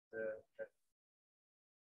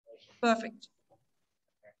Perfect.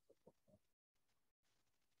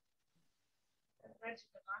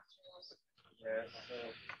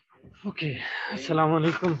 Okay, assalamu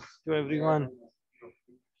alaikum to everyone.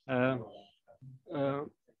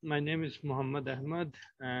 My name is Muhammad Ahmad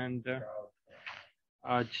and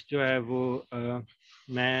آج جو ہے وہ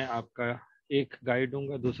میں آپ کا ایک گائیڈ ہوں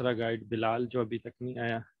گا, دوسرا گائیڈ بلال جو ابھی تک نہیں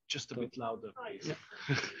آیا, Just a bit louder,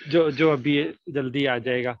 جو ابھی جلدی آ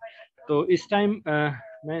جائے گا. تو اس ٹائم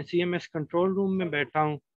میں C M S control room میں بیٹھا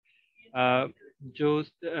ہوں, جو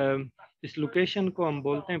اس لوکیشن کو ہم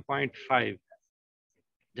بولتے ہیں 0.5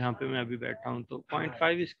 جہاں پہ میں ابھی بیٹھا ہوں. تو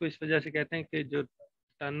 0.5 اس کو اس وجہ سے کہتے ہیں کہ جو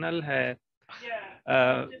ٹنل ہے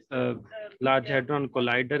لارج ہیڈرون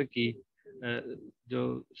کولائڈر کی, جو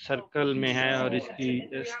سرکل میں ہے اور اس کی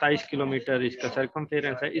 27 کلومیٹر اس کا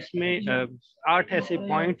سرکمفیرنس ہے, اس میں 8 ایسے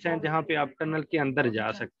پوائنٹس ہیں جہاں پہ آپ ٹنل کے اندر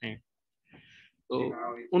جا سکتے ہیں. تو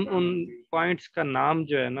ان پوائنٹس کا نام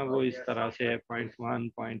جو ہے نا وہ اس طرح سے ہے 0.1,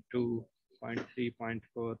 0.2, 0.3,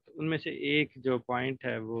 0.4. ان میں سے ایک جو پوائنٹ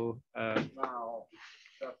ہے وہ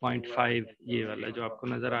 0.5 یہ والا جو آپ کو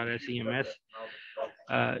نظر آ رہا ہے سی ایم ایس.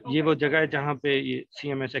 یہ وہ جگہ ہے جہاں پہ یہ C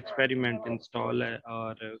M S experiment install ہے,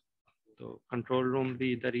 اور تو کنٹرول روم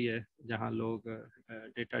بھی ادھر ہی ہے جہاں لوگ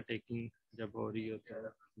ڈیٹا ٹیکنگ جب ہو رہی ہو تو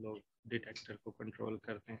لوگ ڈیٹیکٹر کو کنٹرول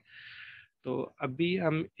کرتے ہیں. تو ابھی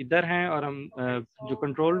ہم ادھر ہیں اور ہم جو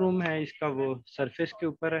کنٹرول روم ہے اس کا وہ سرفیس کے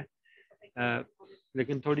اوپر ہے,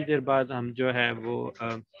 لیکن تھوڑی دیر بعد ہم جو ہے وہ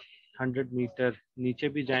 100 میٹر نیچے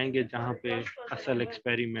بھی جائیں گے جہاں پہ اصل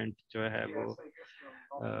ایکسپیریمنٹ جو ہے وہ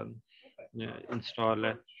انسٹال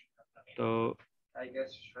ہے. تو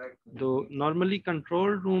نارملی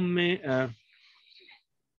کنٹرول روم میں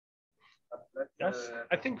Yes,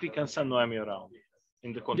 I think we can send Noemi around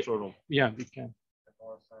in the control room. Yeah, we can.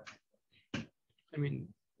 I mean,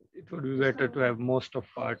 it would be better to have most of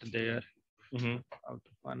part there out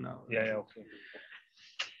of 1 hour. Yeah, okay.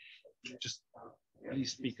 Just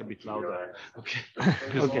please speak a bit louder. Okay.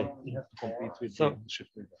 Okay. We have to compete with So, the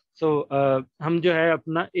shifting. So ہم جو ہے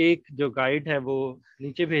اپنا ایک جو guide ہے وہ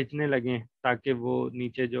نیچے بھیجنے لگے تاکہ وہ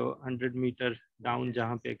نیچے جو 100 میٹر ڈاؤن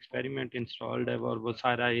جہاں پہ ایکسپیریمنٹ انسٹالڈ ہے اور وہ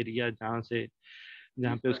سارا ایریا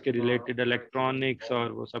جہاں پہ اس کے ریلیٹڈ الیکٹرانکس اور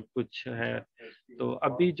وہ سب کچھ ہے. تو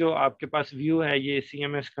ابھی جو آپ کے پاس ویو ہے یہ C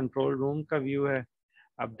M S control room کا ویو ہے,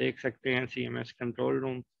 آپ دیکھ سکتے ہیں C M S control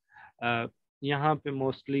room. یہاں پہ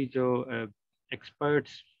موسٹلی جو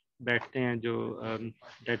ایکسپرٹس بیٹھتے ہیں جو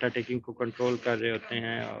ڈیٹا ٹیکنگ کو کنٹرول کر رہے ہوتے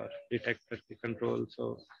ہیں اور ڈیٹیکٹر کے کنٹرول.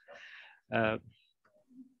 سو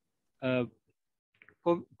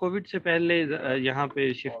کووڈ سے پہلے یہاں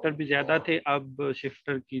پہ شفٹر بھی زیادہ تھے, اب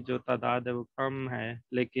شفٹر کی جو تعداد ہے وہ کم ہے,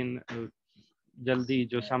 لیکن جلدی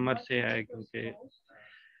جو سمر سے ہے کیونکہ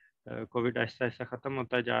کووڈ آہستہ آہستہ ختم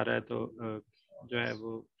ہوتا جا رہا ہے تو جو ہے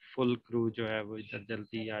وہ فل کرو جو ہے وہ ادھر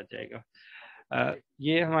جلدی آ جائے گا.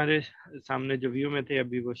 یہ ہمارے سامنے جو ویو میں تھے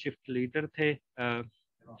ابھی وہ شفٹ لیڈر تھے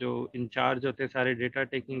جو انچارج ہوتے ہیں سارے ڈیٹا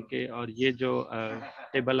ٹیکنگ کے, اور یہ جو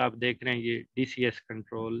ٹیبل آپ دیکھ رہے ہیں یہ D C S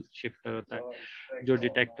control shifter ہوتا ہے جو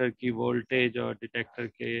ڈیٹیکٹر کی وولٹیج اور ڈیٹیکٹر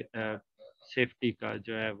کے سیفٹی کا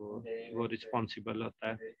جو ہے وہ رسپانسیبل ہوتا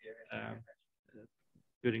ہے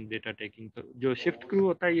ڈیورنگ ڈیٹا ٹیکنگ. تو جو شفٹ کرو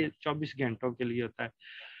ہوتا ہے یہ 24 گھنٹوں کے لیے ہوتا ہے,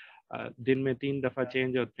 دن میں 3 دفعہ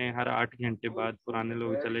چینج ہوتے ہیں, ہر 8 گھنٹے بعد پرانے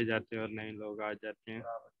لوگ چلے جاتے ہیں اور نئے لوگ آ جاتے ہیں.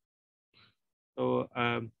 تو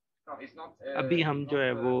ابھی ہم جو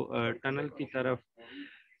ہے وہ ٹنل کی طرف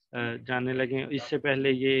جانے لگے. اس سے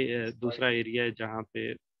پہلے یہ دوسرا ایریا ہے جہاں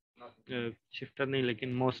پہ شفٹر نہیں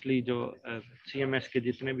لیکن موسٹلی جو سی ایم ایس کے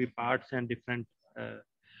جتنے بھی پارٹس ہیں ڈفرینٹ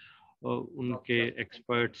ان کے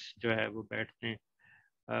ایکسپرٹس جو ہے وہ بیٹھتے ہیں.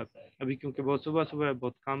 ابھی کیونکہ بہت صبح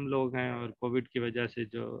بہت کم لوگ ہیں اور کووڈ کی وجہ سے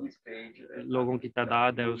جو لوگوں کی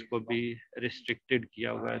تعداد ہے اس کو بھی ریسٹرکٹیڈ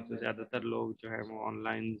کیا ہوا ہے, تو زیادہ تر لوگ جو ہے وہ آن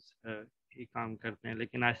لائن ہی کام کرتے ہیں.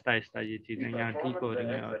 لیکن آہستہ آہستہ یہ چیزیں یہاں ٹھیک ہو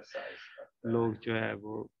رہی ہیں اور لوگ جو ہے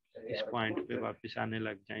وہ اس پوائنٹ پہ واپس آنے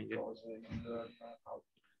لگ جائیں گے.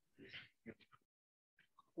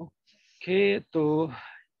 اوکے, تو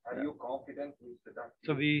Are you confident with the duct?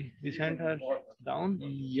 so we sent her down.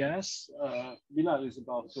 Yes, Bilal is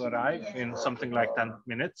about to arrive in something like 10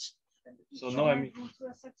 minutes. So Noemi,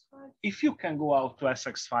 if you can go out to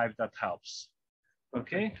SX5, that helps.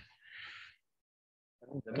 Okay?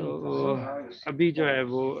 تو ابھی جو ہے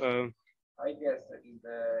وہ I guess in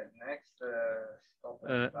the next stop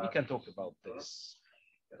we can talk about this.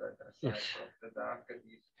 Yes.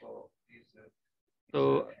 تو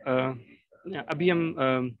ابھی ہم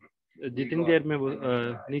جتنی دیر میں وہ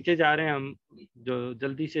نیچے جا رہے ہیں ہم جو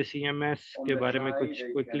جلدی سے سی ایم ایس کے بارے میں کچھ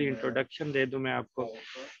کوئکلی انٹروڈکشن دے دوں میں آپ کو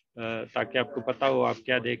تاکہ آپ کو پتہ ہو آپ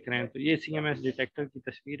کیا دیکھ رہے ہیں. تو یہ سی ایم ایس ڈیٹیکٹر کی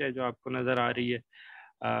تصویر ہے جو آپ کو نظر آ رہی ہے.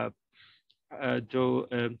 जो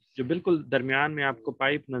बिल्कुल दरमियान में आपको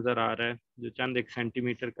पाइप नज़र आ रहा है जो चंद 1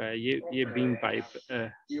 सेंटीमीटर का है, ये बीम पाइप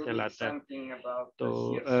कहलाता है। तो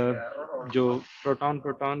जो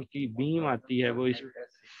प्रोटॉन की बीम आती है वो इस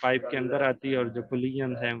पाइप के अंदर आती है और जो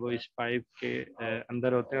कोलिजन हैं वो इस पाइप के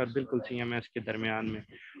अंदर होते हैं और बिल्कुल CMS के दरमियान में।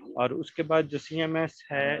 और उसके बाद जो CMS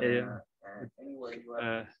है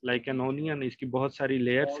लाइक एन ओनियन, इसकी बहुत सारी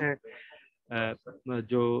लेयर्स हैं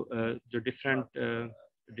जो डिफरेंट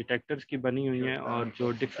डिटेक्टर्स की बनी हुई हैं और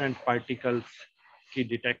जो डिफरेंट पार्टिकल्स की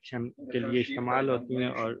डिटेक्शन के लिए इस्तेमाल होती हैं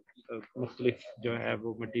और मुख्तलिफ जो है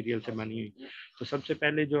वो मटेरियल से बनी हुई। तो सबसे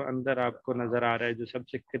पहले जो अंदर आपको नज़र आ रहा है जो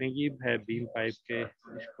सबसे करीब है बीम पाइप के,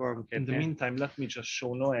 इसको हम कहते हैं। In the meantime, let me just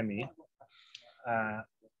show Noemi.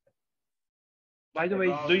 By the way,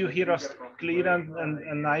 do you hear us clear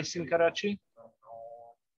and nice in Karachi?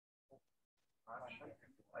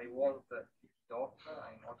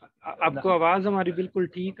 आपको आवाज हमारी बिल्कुल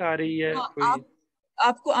ठीक आ रही है?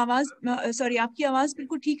 आपको आवाज, सॉरी, आपकी आवाज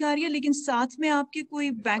बिल्कुल ठीक आ रही है, लेकिन साथ में आपके कोई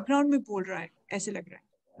बैकग्राउंड में बोल रहा है ऐसे लग रहा है।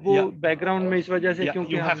 वो बैकग्राउंड में इस वजह से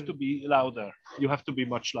क्योंकि you have to be louder. You have to be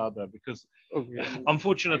much louder because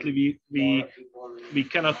unfortunately we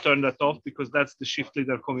cannot turn that off because that's the shift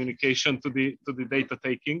leader communication to the data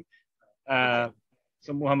taking.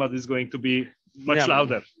 So Muhammad is going to be much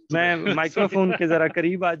louder. मैं microphone के जरा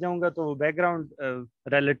करीब आ जाऊंगा तो background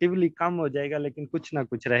relatively कम हो जाएगा, लेकिन कुछ ना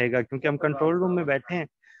कुछ रहेगा क्योंकि हम कंट्रोल रूम में बैठे हैं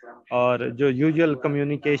और जो यूजुअल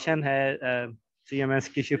कम्युनिकेशन है CMS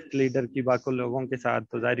की शिफ्ट लीडर की बाकी लोगों के साथ,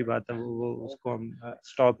 तो जाहिर बात है वो उसको हम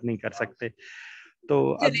स्टॉप नहीं कर सकते। तो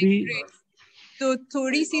अभी तो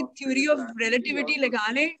थोड़ी सी थ्योरी ऑफ रिलेटिविटी लगा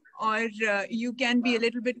लें और you can be a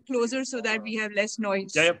little bit closer so that we have less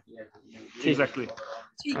noise. Exactly.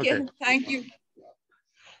 ठीक है, thank you.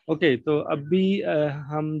 ओके, तो अभी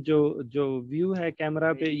हम जो व्यू है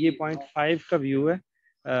कैमरा पे, ये 0.5 का व्यू है।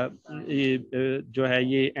 ये जो है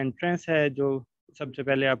ये एंट्रेंस है जो सबसे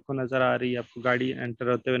पहले आपको नज़र आ रही है, आपको गाड़ी एंटर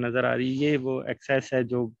होते हुए नज़र आ रही है। ये वो एक्सेस है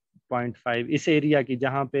जो 0.5 इस एरिया की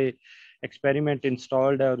जहाँ पे एक्सपेरिमेंट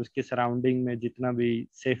इंस्टॉल्ड है और उसके सराउंडिंग में जितना भी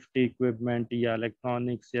सेफ्टी इक्विपमेंट या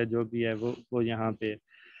इलेक्ट्रॉनिक्स या जो भी है वो यहाँ पे।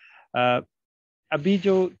 अभी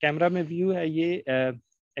जो कैमरा में व्यू है ये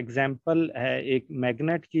एग्जाम्पल है एक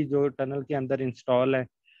मैग्नेट की जो टनल के अंदर इंस्टॉल है।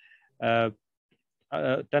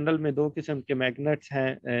 टनल में 2 किस्म के मैग्नेट्स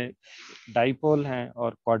हैं, डाइपोल हैं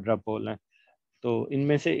और क्वाड्रापोल हैं। तो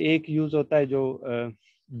इनमें से एक यूज़ होता है जो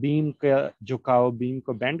बीम का झुकाव, बीम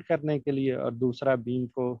को बेंड करने के लिए, और दूसरा बीम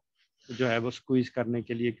को जो है वो स्क्वीज करने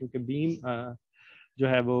के लिए, क्योंकि बीम जो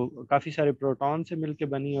है वो काफ़ी सारे प्रोटॉन से मिलके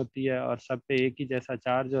बनी होती है और सब पे एक ही जैसा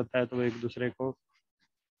चार्ज होता है, तो वो एक दूसरे को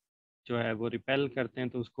जो है वो रिपेल करते हैं,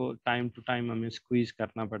 तो उसको टाइम टू टाइम हमें स्क्वीज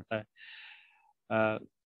करना पड़ता है,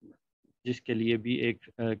 जिसके लिए भी एक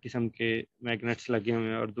किस्म के मैग्नेट्स लगे हुए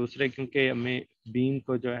हैं। और दूसरे क्योंकि हमें बीम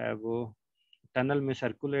को जो है वो टनल में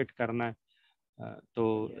सर्कुलेट करना है,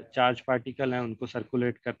 तो चार्ज पार्टिकल हैं उनको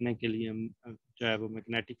सर्कुलेट करने के लिए हम जो है वो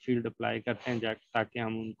मैग्नेटिक फील्ड अप्लाई करते हैं ताकि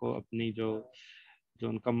हम उनको अपनी जो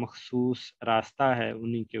उनका मखसूस रास्ता है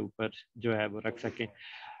उन्हीं के ऊपर जो है वो रख सकें।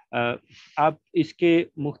 आप इसके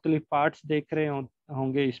मुख्तलिफ पार्ट्स देख रहे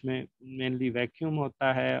होंगे, इसमें मेनली वैक्यूम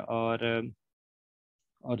होता है और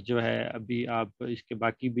जो है अभी आप इसके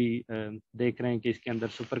बाकी भी देख रहे हैं कि इसके अंदर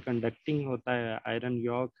सुपर कंडक्टिंग होता है, आयरन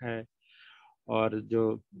यॉक है, और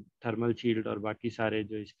जो थर्मल शील्ड और बाकी सारे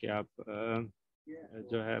जो इसके आप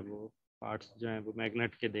जो है वो पार्ट्स जो हैं वो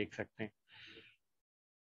मैग्नेट के देख सकते हैं।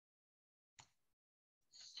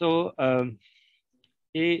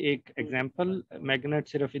 ये एक एग्जांपल मैग्नेट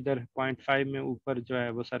सिर्फ इधर 0.5 में ऊपर जो है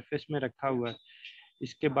वो सरफेस में रखा हुआ है।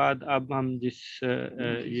 इसके बाद अब हम जिस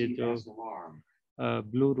ये जो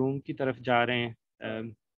ब्लू रूम की तरफ जा रहे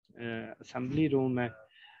हैं, असेंबली रूम है,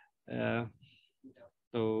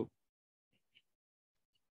 तो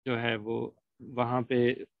जो है वो वहाँ पे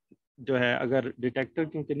जो है अगर डिटेक्टर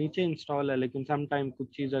क्योंकि नीचे इंस्टॉल है, लेकिन सम टाइम कुछ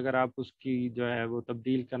चीज़ अगर आप उसकी जो है वो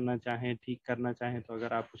तब्दील करना चाहें, ठीक करना चाहें, तो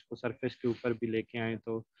अगर आप उसको सरफेस के ऊपर भी लेके आएँ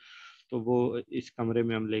तो वो इस कमरे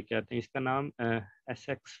में हम लेके आते हैं। इसका नाम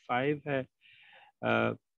SX5 है।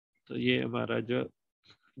 तो ये हमारा जो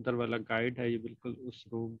इधर वाला गाइड है, ये बिल्कुल उस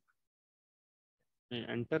रूम में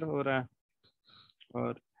एंटर हो रहा है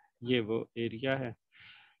और ये वो एरिया है।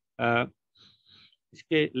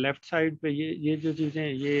 इसके लेफ्ट साइड पे ये जो चीज़ें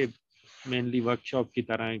ये मेनली वर्कशॉप की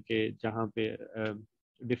तरह है कि जहाँ पे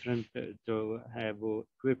डिफरेंट जो है वो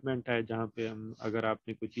इक्विपमेंट है, जहाँ पे हम अगर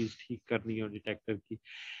आपने कोई चीज़ ठीक करनी हो डिटेक्टर की।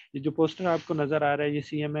 ये जो पोस्टर आपको नज़र आ रहा है ये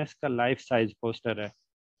CMS का लाइफ साइज पोस्टर है।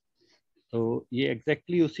 तो ये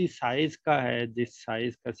एग्जैक्टली उसी साइज़ का है जिस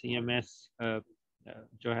साइज़ का CMS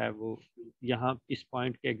جو ہے وہ یہاں اس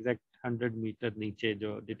پوائنٹ کے ایگزیکٹ 100 میٹر نیچے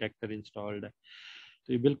جو ڈیٹیکٹر انسٹالڈ ہے.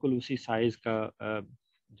 تو یہ بالکل اسی سائز کا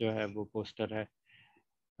جو ہے وہ پوسٹر ہے.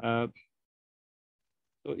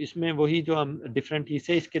 تو اس میں وہی جو ہم ڈفرینٹ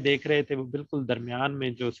حصے اس کے دیکھ رہے تھے وہ بالکل درمیان میں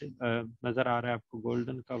جو نظر آ رہا ہے آپ کو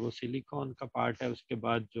گولڈن کا وہ سلیکون کا پارٹ ہے. اس کے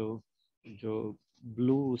بعد جو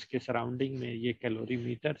بلو اس کے سراؤنڈنگ میں یہ کیلوری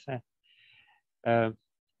میٹرز ہیں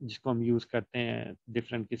جس کو ہم یوز کرتے ہیں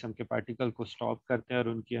ڈفرینٹ قسم کے پارٹیکل کو اسٹاپ کرتے ہیں اور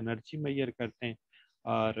ان کی انرجی میئر کرتے ہیں.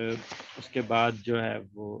 اور اس کے بعد جو ہے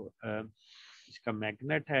وہ اس کا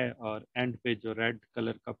میگنیٹ ہے اور اینڈ پہ جو ریڈ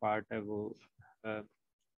کلر کا پارٹ ہے وہ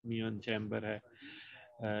میون چیمبر ہے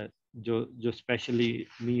جو اسپیشلی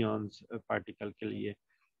میونز پارٹیکل کے لیے.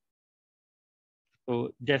 تو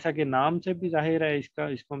جیسا کہ نام سے بھی ظاہر ہے اس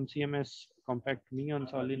کو ہم سی ایم ایس کمپیکٹ میون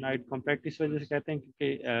سولینائڈ کمپیکٹ اس وجہ سے کہتے ہیں کیونکہ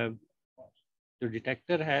جو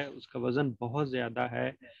ڈیٹیکٹر ہے اس کا وزن بہت زیادہ ہے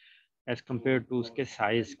ایز کمپیئر ٹو اس کے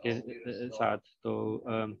سائز کے ساتھ. تو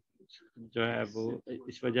جو ہے وہ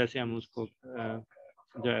اس وجہ سے ہم اس کو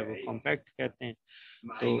جو ہے وہ کمپیکٹ کہتے ہیں.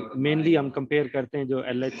 تو مینلی ہم کمپیئر کرتے ہیں جو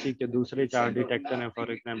ایل ایچ سی کے دوسرے 4 ڈیٹیکٹر ہیں فار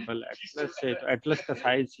ایگزامپل ایٹلس سے. تو ایٹلس کا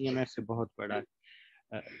سائز سی ایم ایس سے بہت بڑا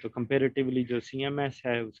ہے. تو کمپیریٹیولی جو سی ایم ایس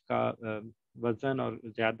ہے اس کا وزن اور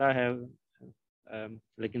زیادہ ہے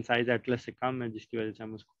لیکن سائز ایٹلس سے کم ہے جس کی وجہ سے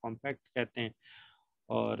ہم اس کو کمپیکٹ کہتے ہیں.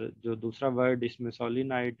 اور جو دوسرا ورڈ اس میں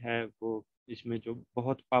سولینائڈ ہے وہ اس میں جو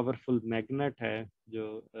بہت پاورفل میگنیٹ ہے جو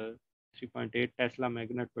 3.8 ٹیسلا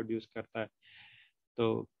میگنیٹ پروڈیوس کرتا ہے.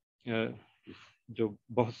 تو جو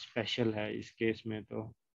بہت اسپیشل ہے اس کیس میں.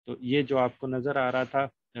 تو یہ جو آپ کو نظر آ رہا تھا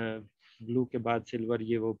بلو کے بعد سلور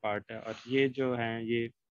یہ وہ پارٹ ہے. اور یہ جو ہیں یہ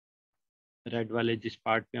ریڈ والے جس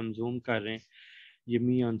پارٹ پہ ہم زوم کر رہے ہیں یہ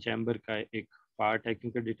میون چیمبر کا ایک پارٹ ہے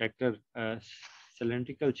کیونکہ ڈیٹیکٹر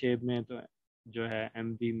سلینڈریکل شیپ میں تو جو ہے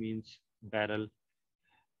ایم بی مینس بیرل.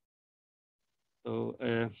 تو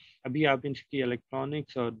ابھی آپ ان کی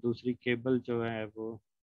الیکٹرانکس اور دوسری کیبل جو ہے وہ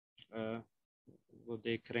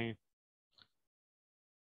دیکھ رہے ہیں.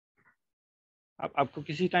 آپ کو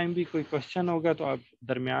کسی ٹائم بھی کوئی کوشچن ہوگا تو آپ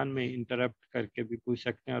درمیان میں انٹرپٹ کر کے بھی پوچھ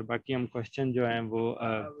سکتے ہیں اور باقی ہم کوشچن جو ہیں وہ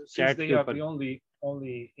چیٹ کے اوپر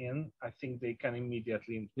only in, I think they can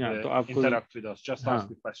immediately تو آپ کو interact with us. Just ask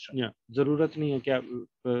the question. ضرورت نہیں ہے کہ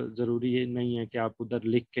آپ ضروری نہیں ہے کہ آپ ادھر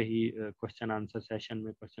لکھ کے ہی کوشچن آنسر سیشن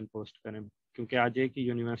میں کوشچن پوسٹ کریں کیونکہ آج ایک ہی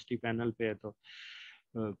یونیورسٹی پینل پہ ہے تو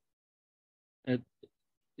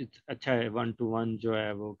اچھا ہے 1 to 1 جو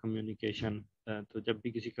ہے وہ کمیونیکیشن. تو جب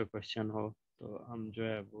بھی کسی کا کوشچن ہو تو ہم جو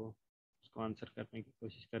ہے وہ اس کو آنسر کرنے کی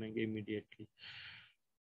کوشش کریں گے امیڈیٹلی.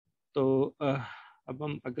 تو اب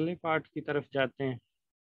ہم اگلے پارٹ کی طرف جاتے ہیں.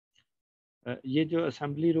 یہ جو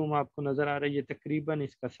اسمبلی روم آپ کو نظر آ رہا ہے یہ تقریباً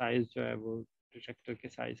اس کا سائز جو ہے وہ ڈیٹیکٹر کے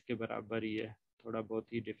سائز کے برابر ہی ہے. تھوڑا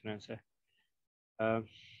بہت ہی ڈفرینس ہے.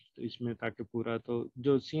 تو اس میں تاکہ پورا تو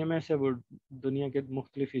جو سی ایم ایس ہے وہ دنیا کے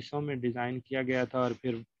مختلف حصوں میں ڈیزائن کیا گیا تھا اور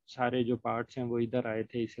پھر سارے جو پارٹس ہیں وہ ادھر آئے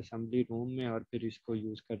تھے اس اسمبلی روم میں اور پھر اس کو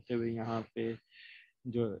یوز کرتے ہوئے یہاں پہ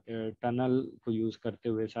جو ٹنل کو یوز کرتے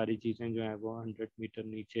ہوئے ساری چیزیں جو ہیں وہ 100 میٹر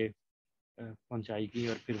نیچے پہنچائی گئی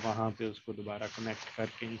اور پھر وہاں پہ اس کو دوبارہ کنیکٹ کر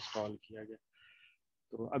کے انسٹال کیا گیا.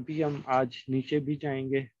 تو ابھی ہم آج نیچے بھی جائیں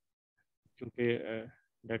گے کیونکہ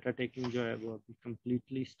ڈیٹا ٹیکنگ جو ہے وہ ابھی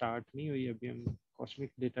کمپلیٹلی سٹارٹ نہیں ہوئی. ابھی ہم کاسمک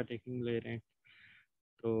ڈیٹا ٹیکنگ لے رہے ہیں.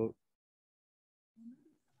 تو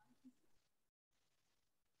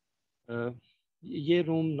یہ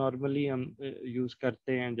روم نارملی ہم یوز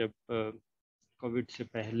کرتے ہیں جب کووڈ سے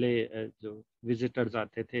پہلے جو وزٹرز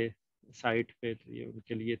آتے تھے سائٹ پہ تو یہ ان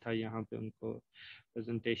کے لیے تھا. یہاں پہ ان کو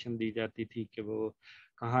پریزنٹیشن دی جاتی تھی کہ وہ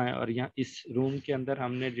کہاں ہے اور یہاں اس روم کے اندر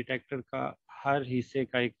ہم نے ڈیٹیکٹر کا ہر حصے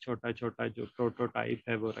کا ایک چھوٹا چھوٹا جو پروٹوٹائپ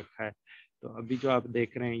ہے وہ رکھا ہے. تو ابھی جو آپ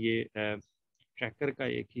دیکھ رہے ہیں یہ ٹریکر کا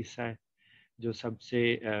ایک حصہ ہے جو سب سے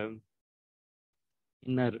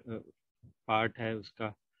انر پارٹ ہے اس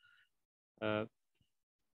کا.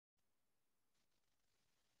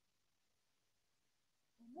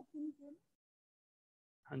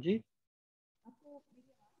 ہاں جی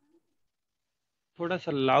تھوڑا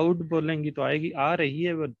سا لاؤڈ بولیں گی تو آئے گی. آ رہی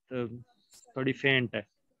ہے بٹ تھوڑی فینٹ ہے.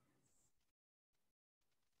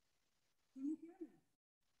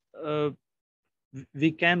 We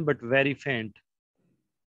can but very faint.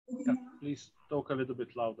 Please talk a little bit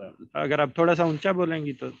louder. اگر آپ تھوڑا سا اونچا بولیں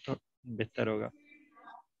گی تو بہتر ہوگا.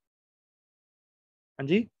 ہاں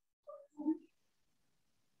جی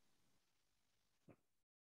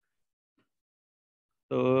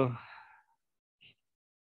تو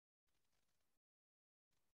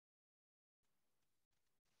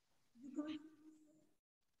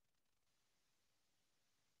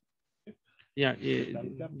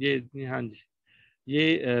یہ ہاں جی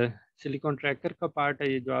یہ سلیکون ٹریکر کا پارٹ ہے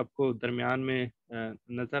یہ جو آپ کو درمیان میں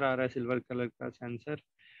نظر آ رہا ہے سلور کلر کا سینسر,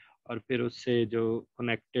 اور پھر اس سے جو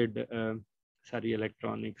کنیکٹڈ ساری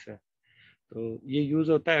الیکٹرانکس ہے. تو یہ یوز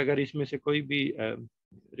ہوتا ہے اگر اس میں سے کوئی بھی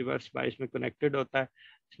ریورس بائس میں کنیکٹڈ ہوتا ہے,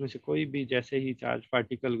 اس میں سے کوئی بھی جیسے ہی چارج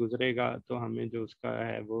پارٹیکل گزرے گا تو ہمیں جو اس کا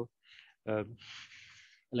ہے وہ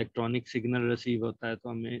الیکٹرانک سگنل ریسیو ہوتا ہے.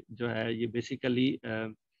 تو ہمیں جو ہے یہ بیسیکلی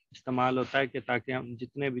استعمال ہوتا ہے کہ تاکہ ہم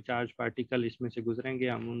جتنے بھی چارج پارٹیکل اس میں سے گزریں گے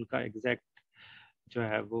ہم ان کا ایگزیکٹ جو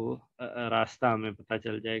ہے وہ راستہ ہمیں پتہ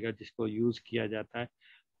چل جائے گا جس کو یوز کیا جاتا ہے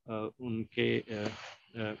ان کے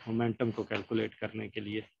مومنٹم کو کیلکولیٹ کرنے کے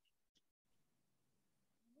لیے.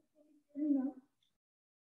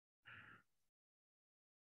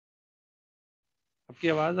 آپ کی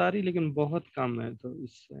آواز آ رہی لیکن بہت کم ہے تو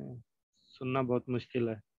اس سے سننا بہت مشکل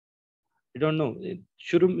ہے. I don't know,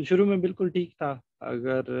 شروع میں بالکل ٹھیک تھا,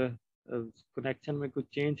 اگر کنیکشن میں کچھ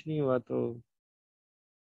چینج نہیں ہوا تو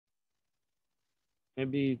may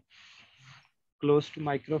be close to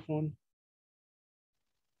micro phone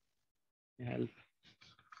help.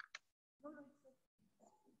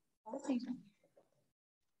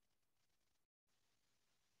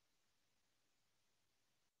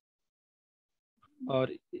 اور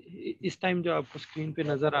اس ٹائم جو آپ کو اسکرین پہ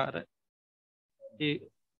نظر آ رہا ہے یہ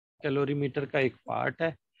کیلوری میٹر کا ایک پارٹ ہے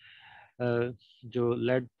جو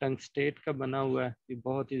لیڈ ٹنگسٹیٹ کا بنا ہوا ہے. یہ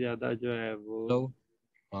بہت ہی زیادہ جو ہے وہ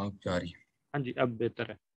آپ جاری. ہاں جی اب بہتر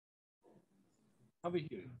ہے.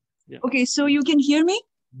 Okay, so you can hear me?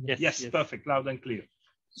 Yes, perfect, loud and clear.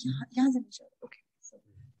 Okay.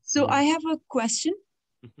 So I have a question.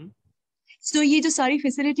 Mhm. So یہ جو ساری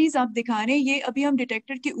فیسلٹیز آپ دکھا رہے ہیں یہ ابھی ہم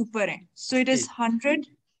ڈیٹیکٹر کے اوپر ہیں. So it is 100.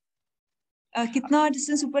 کتنا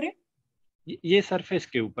ڈسٹینس اوپر ہے؟ یہ سرفیس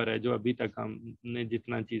کے اوپر ہے جو ابھی تک ہم نے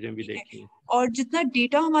جتنا چیزیں بھی دیکھی ہیں. اور جتنا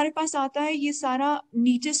ڈیٹا ہمارے پاس آتا ہے یہ سارا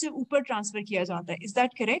نیچے سے اوپر ٹرانسفر کیا جاتا ہے. Is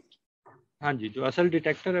that correct? ہاں جی, جو اصل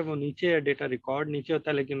ڈیٹیکٹر ہے وہ نیچے ہے, ڈیٹا ریکارڈ نیچے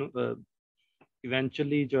ہوتا ہے, لیکن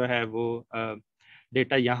ایونچولی جو ہے وہ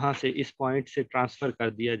ڈیٹا یہاں سے اس پوائنٹ سے ٹرانسفر کر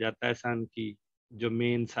دیا جاتا ہے سن کی جو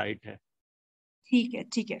مین سائٹ ہے. ٹھیک ہے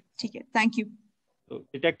ٹھیک ہے ٹھیک ہے, تھینک یو. تو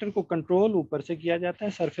ڈیٹیکٹر کو کنٹرول اوپر سے کیا جاتا ہے.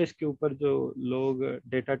 سرفیس کے اوپر جو لوگ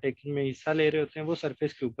ڈیٹا ٹیکنگ میں حصہ لے رہے ہوتے ہیں وہ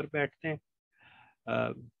سرفیس کے اوپر بیٹھتے ہیں,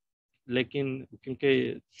 لیکن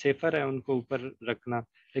کیونکہ سیفر ہے ان کو اوپر رکھنا,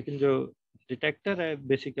 لیکن جو ڈیٹیکٹر ہے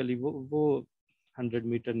بیسیکلی وہ 100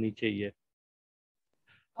 میٹر نیچے ہی ہے.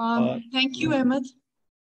 Thank you Ahmad.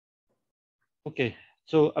 اوکے,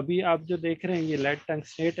 سو ابھی آپ جو دیکھ رہے ہیں یہ لیڈ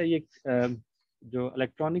ٹنگسٹیٹ ہے. یہ جو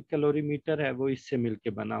الیکٹرانک کیلوری میٹر ہے وہ اس سے مل کے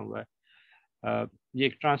بنا ہوا ہے. یہ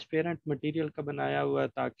ایک ٹرانسپیرنٹ مٹیریل کا بنایا ہوا ہے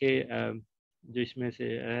تاکہ جو اس میں سے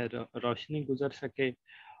روشنی گزر سکے,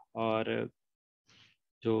 اور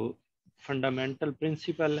جو فنڈامنٹل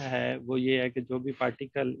پرنسپل ہے وہ یہ ہے کہ جو بھی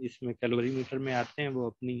پارٹیکل اس میں کیلوری میٹر میں آتے ہیں وہ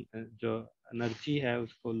اپنی جو انرجی ہے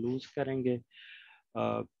اس کو لوز کریں گے.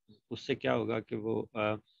 اس سے کیا ہوگا کہ وہ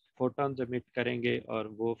فوٹونز ایمٹ کریں گے, اور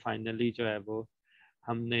وہ فائنلی جو ہے وہ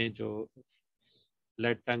ہم نے جو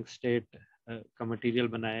لیڈ ٹنگسٹیٹ کا مٹیریل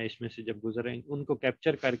بنایا ہے اس میں سے جب گزریں ان کو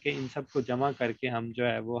کیپچر کر کے ان سب کو جمع کر کے ہم جو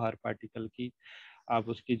ہے وہ ہر پارٹیکل کی آپ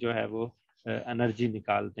اس کی جو ہے وہ انرجی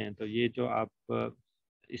نکالتے ہیں. تو یہ جو آپ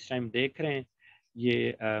اس ٹائم دیکھ رہے ہیں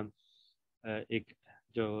یہ ایک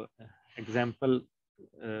جو ایگزامپل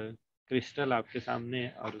کرسٹل آپ کے سامنے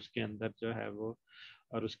ہے, اور اس کے اندر جو ہے وہ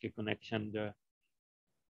اور اس کے کنیکشن جو ہے.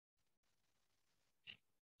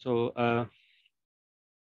 سو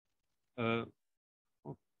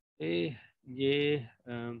یہ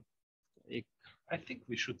ایک I think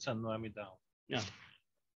we should send Noemi down. Yeah.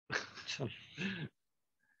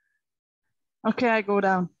 Okay, I go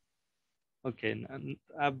down. Okay,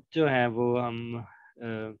 اب جو ہے وہ ہم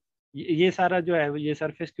یہ سارا جو ہے یہ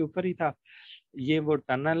سرفیس کے اوپر ہی تھا. یہ وہ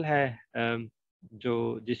ٹنل ہے جو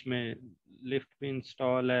جس میں لفٹ بھی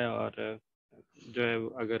انسٹال ہے, اور جو ہے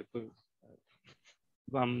اگر کوئی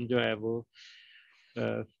ہم جو ہے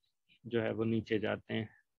وہ نیچے جاتے ہیں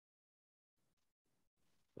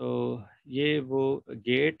تو یہ وہ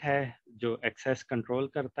گیٹ ہے جو ایکسیس کنٹرول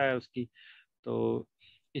کرتا ہے اس کی. تو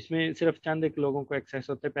اس میں صرف چند ایک لوگوں کو ایکسیس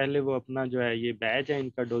ہوتے ہیں. پہلے وہ اپنا جو ہے یہ بیج ہے ان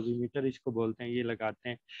کا, ڈوزیمیٹر اس کو بولتے ہیں, یہ لگاتے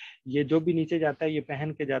ہیں. یہ جو بھی نیچے جاتا ہے یہ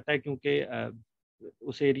پہن کے جاتا ہے, کیونکہ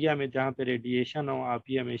اس ایریا میں جہاں پہ ریڈیشن ہو آپ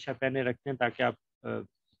یہ ہمیشہ پہنے رکھتے ہیں تاکہ آپ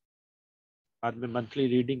بعد میں منتھلی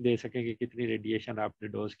ریڈنگ دے سکیں کہ کتنی ریڈیشن آپ نے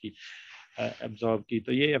ڈوز کی ایبزارب کی.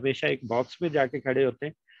 تو یہ ہمیشہ ایک باکس میں جا کے کھڑے ہوتے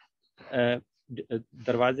ہیں.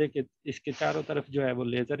 دروازے کے اس کے چاروں طرف جو ہے وہ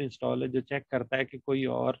لیزر انسٹال ہے جو چیک کرتا ہے کہ کوئی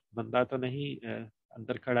اور بندہ تو نہیں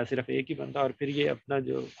اندر کھڑا, صرف ایک ہی بندہ. اور پھر یہ اپنا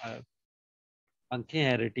جو آنکھیں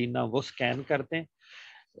ہیں ریٹینا وہ سکین کرتے ہیں,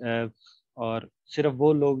 اور صرف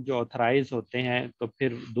وہ لوگ جو آتھرائز ہوتے ہیں تو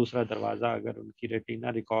پھر دوسرا دروازہ اگر ان کی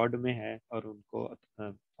ریٹینا ریکارڈ میں ہے اور ان کو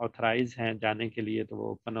آتھرائز ہیں جانے کے لیے تو وہ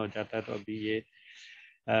اوپن ہو جاتا ہے. تو ابھی یہ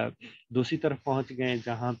دوسری طرف پہنچ گئے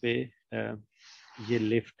جہاں پہ یہ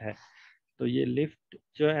لفٹ ہے. تو یہ لفٹ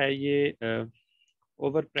جو ہے یہ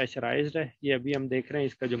اوور پریشرائزڈ ہے. یہ ابھی ہم دیکھ رہے ہیں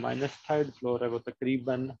اس کا جو -3rd فلور ہے وہ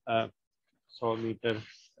تقریباً 100 میٹر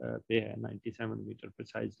پہ ہے, 97 میٹر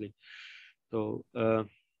پریسائزلی. تو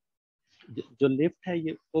جو لفٹ ہے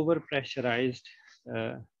یہ اوور پریشرائزڈ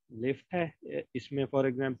لفٹ ہے. اس میں فار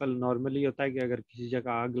ایگزامپل نارملی ہوتا ہے کہ اگر کسی جگہ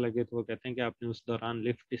آگ لگے تو وہ کہتے ہیں کہ آپ نے اس دوران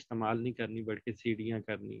لفٹ استعمال نہیں کرنی بلکہ سیڑھیاں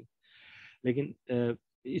کرنی. لیکن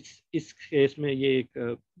اس کیس میں یہ ایک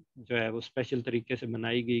جو ہے وہ اسپیشل طریقے سے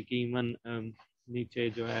بنائی گئی کہ ایون نیچے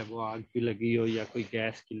جو ہے وہ آگ بھی لگی ہو یا کوئی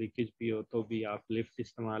گیس کی لیکیج بھی ہو تو بھی آپ لفٹ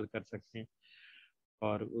استعمال کر سکتے ہیں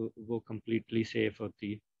اور وہ کمپلیٹلی سیف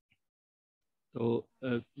ہوتی ہے. تو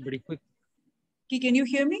بڑی quick. Can you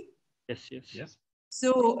hear me? Yes. So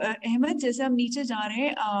Ahmad, جیسے ہم نیچے جا رہے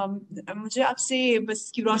ہیں, مجھے آپ سے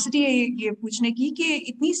بس کیوریوسٹی ہے یہ پوچھنے کی کہ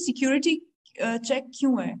اتنی سیکیورٹی چیک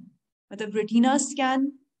کیوں ہے, مطلب ریٹینا اسکین.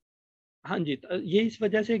 ہاں جی, یہ اس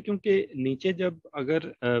وجہ سے کیونکہ نیچے جب اگر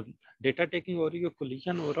ڈیٹا ٹیکنگ ہو رہی ہو,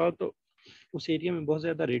 کولیشن ہو رہا ہو تو اس ایریا میں بہت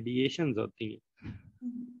زیادہ ریڈیشنز ہوتی ہیں.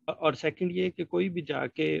 اور سیکنڈ یہ کہ کوئی بھی جا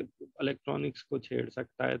کے الیکٹرانکس کو چھیڑ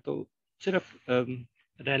سکتا ہے. تو صرف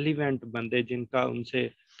ریلیونٹ بندے جن کا ان سے,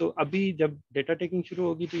 تو ابھی جب ڈیٹا ٹیکنگ شروع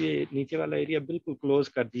ہوگی تو یہ نیچے والا ایریا بالکل کلوز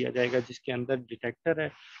کر دیا جائے گا جس کے اندر ڈیٹیکٹر ہے.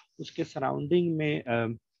 اس کے سراؤنڈنگ میں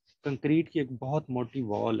کنکریٹ کی ایک بہت موٹی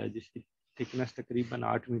وال ہے جس کی تھکنس تقریباً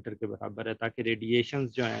 8 میٹر کے برابر ہے تاکہ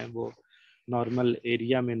ریڈیشنز جو ہیں وہ نارمل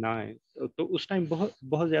ایریا میں نہ آئیں. تو اس ٹائم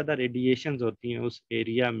بہت زیادہ ریڈیشنز ہوتی ہیں اس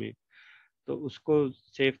ایریا میں, تو اس کو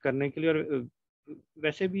سیو کرنے کے لیے. اور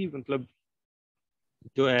ویسے بھی مطلب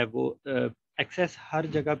جو ہے وہ ایکسیس ہر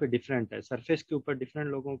جگہ پہ ڈفرینٹ ہے. سرفیس کے اوپر ڈفرینٹ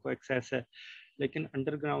لوگوں کو ایکسیس ہے لیکن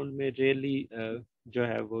انڈر گراؤنڈ میں ریئلی جو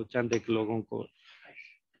ہے وہ چند ایک لوگوں کو.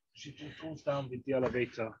 She goes down with the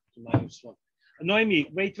elevator to -1. Noemi,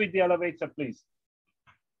 wait with the elevator, please.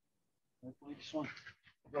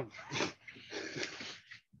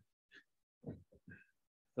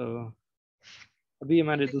 تو ابھی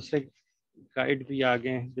ہمارے دوسرے گائیڈ بھی آ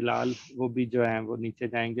گئے ہیں, بلال, وہ بھی جو ہیں وہ نیچے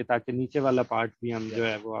جائیں گے تاکہ نیچے والا پارٹ بھی ہم جو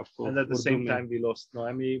ہے وہ آپ کو. And at the same time we lost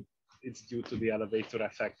Noemi. It's due to the elevator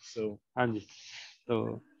effect. So ہاں جی, تو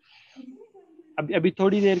ابھی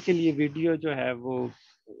تھوڑی دیر کے لیے ویڈیو جو ہے وہ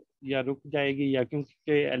یا رک جائے گی یا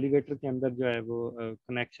کیونکہ ایلیویٹر کے اندر جو ہے وہ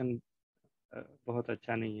کنیکشن بہت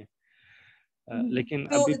اچھا نہیں ہے. لیکن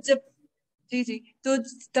ابھی جی تو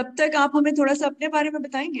تب تک آپ ہمیں تھوڑا سا اپنے بارے میں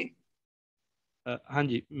بتائیں گے. ہاں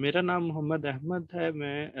جی, میرا نام محمد احمد ہے.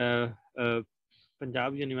 میں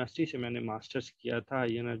پنجاب یونیورسٹی سے میں نے ماسٹرز کیا تھا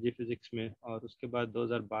انرجی فزکس میں, اور اس کے بعد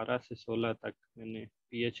 2012 سے 16 تک میں نے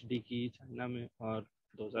پی ایچ ڈی کی چائنا میں, اور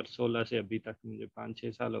 2016 سے ابھی تک مجھے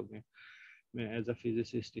 5-6 سال ہو گئے میں as a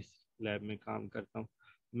physicist us lab میں کام کرتا ہوں.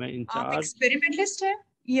 میں انچارج. آپ ایکسپیریمنٹلسٹ ہیں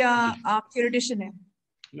یا آپ تھیوریٹیشین ہیں؟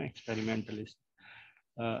 میں ایکسپیریمنٹلسٹ.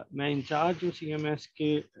 میں انچارج ہوں سی ایم ایس کے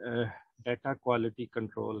ڈیٹا کوالٹی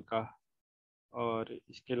کنٹرول کا, اور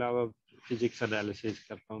اس کے علاوہ فزکس انالیسز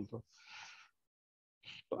کرتا ہوں. تو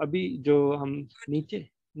ابھی جو ہم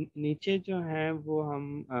نیچے جو ہیں وہ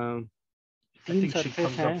ہم 3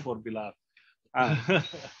 سرفیس ہیں.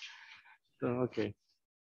 تو اوکے,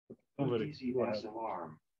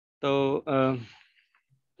 تو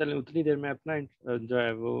چلیں اتنی دیر میں اپنا جو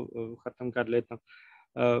ہے وہ ختم کر لیتا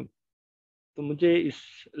ہوں. تو مجھے اس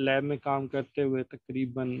لیب میں کام کرتے ہوئے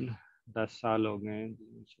تقریباً 10 سال ہو گئے ہیں.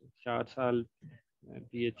 4 سال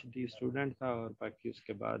پی ایچ ڈی اسٹوڈنٹ تھا اور باقی اس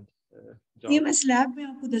کے بعد سی ایم ایس لیب میں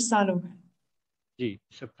آپ کو 10 سال ہو گئے؟ جی,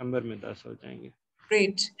 سپتمبر میں 10 ہو جائیں گے.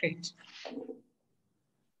 گریٹ.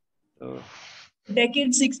 تو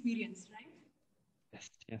ڈیکیڈز ایکسپیرینس, رائٹ؟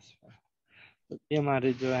 یس. یہ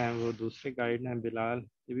ہمارے جو ہیں وہ دوسرے گائیڈ ہیں بلال,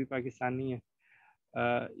 یہ بھی پاکستانی ہیں.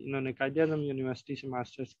 انہوں نے قائد اعظم یونیورسٹی سے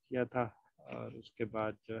ماسٹرز کیا تھا اور اس کے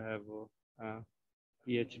بعد جو ہے وہ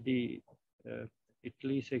پی ایچ ڈی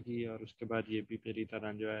اٹلی سے کی, اور اس کے بعد یہ بھی میری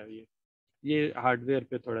طرح جو ہے یہ ہارڈ ویئر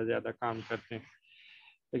پہ تھوڑا زیادہ کام کرتے ہیں,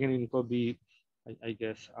 لیکن ان کو بھی آئی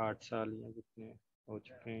گیس 8 سال یا جتنے ہو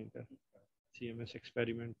چکے ہیں سی ایم ایس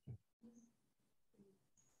ایکسپیریمنٹ میں.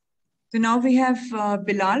 So now we have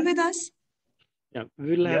Bilal with us. Yeah,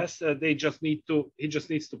 yes, he just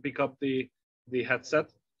needs to pick up the headset,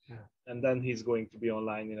 and then he's going to be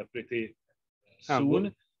online in a pretty soon.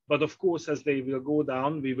 But of course, as they will go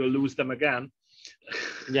down, we will lose them again.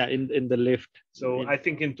 Yeah, in the lift. So I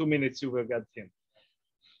think in 2 minutes you will get him.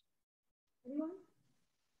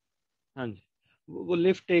 ہاں جی, वो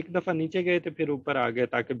lift एक दफ़ा नीचे गए थे, फिर ऊपर आ गए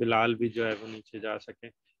ताकि बिलाल भी जो है वो नीचे जा सके।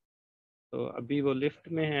 तो अभी वो लिफ्ट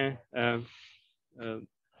में है,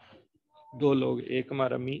 2 लोग, एक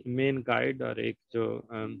हमारा मेन गाइड और एक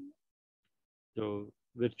जो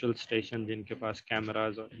वर्चुअल स्टेशन जिनके पास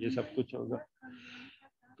कैमराज और ये सब कुछ होगा।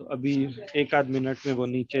 तो अभी 1 आध मिनट में वो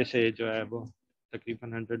नीचे से जो है वो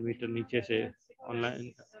तकरीबन 100 मीटर नीचे से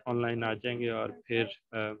ऑनलाइन आ जाएंगे और फिर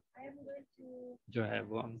जो है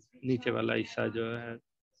वो हम नीचे वाला हिस्सा जो है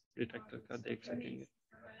डिटेक्टर का देख सकेंगे।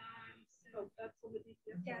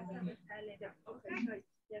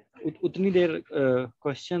 उतनी देर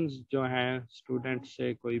क्वेश्चंस जो हैं स्टूडेंट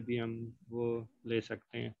से कोई भी हम वो ले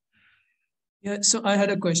सकते हैं। Yeah, so I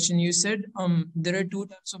had a question. You said there are 2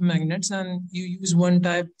 types of magnets, and you use one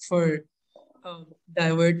type for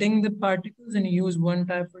diverting the particles, and you use one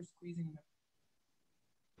type for squeezing them.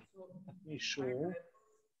 Sure.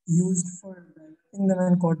 Used for diverting them,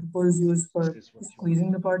 and quadrupoles used for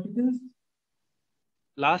squeezing the particles.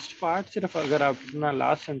 Last part सिर्फ अगर आप अपना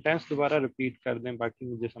last sentence दोबारा repeat कर दें, बाकी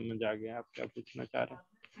मुझे समझ आ गया आप क्या पूछना चाह रहे हैं।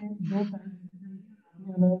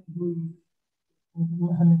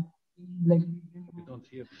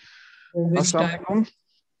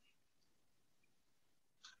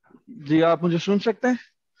 जी आप मुझे सुन सकते हैं?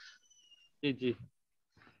 जी जी।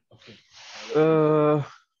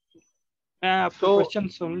 मैं आपका क्वेश्चन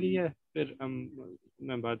सुन लिया, फिर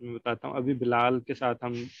मैं बाद में बताता हूँ। अभी बिलाल के साथ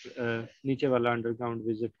हम नीचे वाला अंडरग्राउंड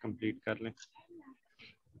विजिट कंप्लीट कर लें।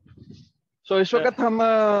 So इस वक्त हम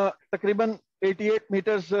तकरीबन 88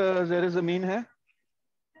 मीटर्स ज़ेरे ज़मीन है।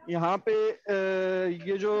 यहाँ पे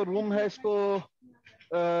ये जो रूम है इसको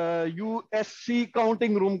USC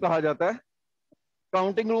काउंटिंग रूम कहा जाता है।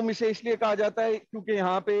 काउंटिंग रूम इसे इसलिए कहा जाता है क्योंकि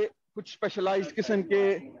यहाँ पे कुछ स्पेशलाइज्ड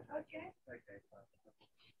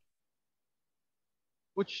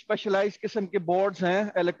किस्म के बोर्ड्स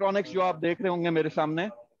हैं, इलेक्ट्रॉनिक्स जो आप देख रहे होंगे मेरे सामने।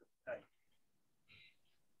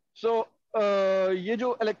 ये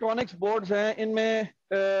जो इलेक्ट्रॉनिक्स बोर्ड्स हैं इनमें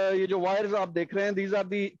ये जो वायर्स आप देख रहे हैं, these are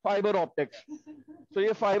the fibre optics.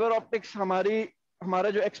 ये फाइबर ऑप्टिक्स हमारा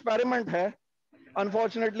जो एक्सपेरिमेंट है,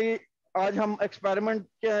 अनफॉर्चुनेटली आज हम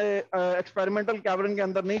एक्सपेरिमेंटल कैबिन के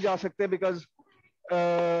अंदर नहीं जा सकते बिकॉज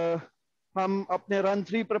हम अपने रन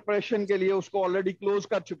 3 प्रिपरेशन के लिए उसको ऑलरेडी क्लोज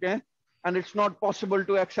कर चुके हैं and it's not possible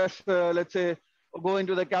to access let's say go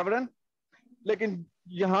into the cavern। लेकिन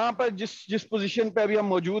यहाँ पर जिस पोजीशन पे अभी हम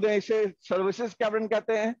मौजूद हैं इसे सर्विसेज कैबिन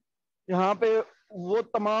कहते हैं। यहाँ पे वो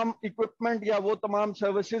तमाम इक्विपमेंट या वो तमाम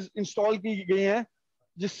सर्विसेज इंस्टॉल की गई हैं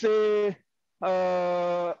जिससे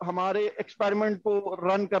हमारे एक्सपेरिमेंट को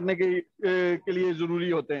रन करने के लिए जरूरी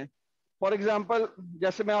होते हैं। फॉर एग्जांपल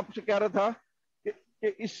जैसे मैं आपसे कह रहा था कि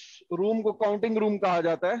इस रूम को काउंटिंग रूम कहा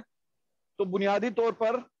जाता है। तो बुनियादी तौर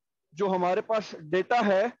पर जो हमारे पास डेटा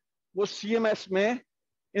है वो CMS में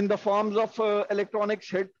in the forms of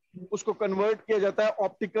electronics hit उसको कन्वर्ट किया जाता है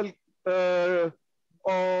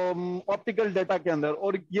ऑप्टिकल डेटा के अंदर,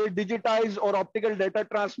 और ये डिजिटाइज और ऑप्टिकल डेटा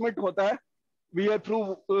ट्रांसमिट होता है via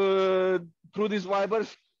through these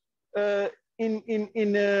fibers in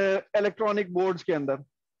electronic boards के अंदर।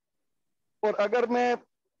 और अगर मैं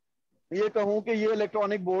ये कहूँ कि ये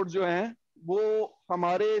इलेक्ट्रॉनिक बोर्ड जो हैं वो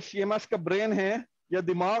हमारे CMS का ब्रेन है या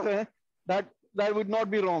दिमाग है, that would not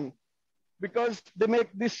be wrong because they make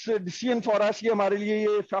this decision for us। ये हमारे लिए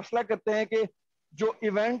ये फैसला करते हैं कि जो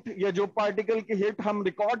इवेंट या जो पार्टिकल की हिट हम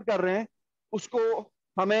रिकॉर्ड कर रहे हैं उसको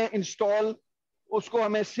हमें इंस्टॉल, उसको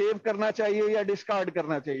हमें सेव करना चाहिए या डिस्कार्ड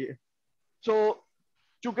करना चाहिए।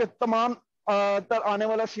 चूंकि तमाम आने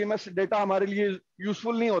वाला CMS डेटा हमारे लिए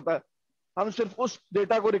यूजफुल नहीं होता, हम सिर्फ उस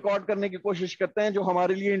डेटा को रिकॉर्ड करने की कोशिश करते हैं जो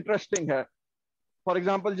हमारे लिए इंटरेस्टिंग है। फॉर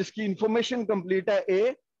एग्जाम्पल जिसकी इंफॉर्मेशन कंप्लीट है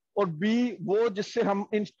A, और B वो जिससे हम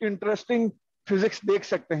इंटरेस्टिंग फिजिक्स देख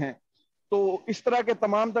सकते हैं। तो इस तरह के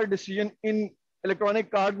तमाम तर डिसीजन इन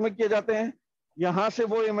इलेक्ट्रॉनिक कार्ड में किए जाते हैं। यहाँ से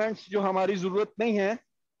वो इवेंट्स जो हमारी जरूरत नहीं है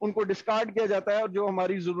उनको डिस्कार्ड किया जाता है और जो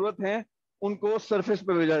हमारी जरूरत है उनको सरफेस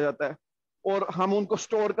पे भेजा जाता है और हम उनको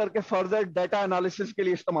स्टोर करके फर्दर डाटा एनालिसिस के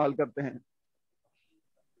लिए इस्तेमाल करते हैं।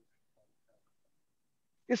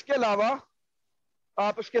 इसके अलावा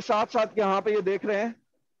आप इसके साथ साथ यहाँ पे ये देख रहे हैं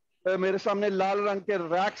मेरे सामने लाल रंग के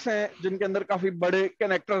रैक्स हैं जिनके अंदर काफी बड़े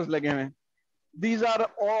कनेक्टर्स लगे हुए हैं। These are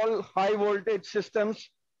all high voltage systems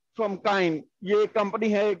from Kine. ये कंपनी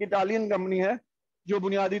है, एक इटालियन कंपनी है जो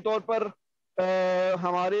बुनियादी तौर पर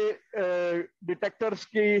हमारे डिटेक्टर्स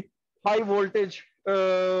की हाई वोल्टेज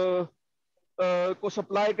को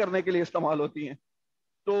सप्लाई करने के लिए इस्तेमाल होती हैं।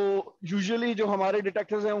 तो यूजुअली जो हमारे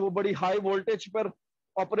डिटेक्टर्स हैं वो बड़ी हाई वोल्टेज पर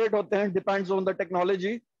ऑपरेट होते हैं, डिपेंड्स ऑन द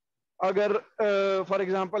टेक्नोलॉजी। अगर फॉर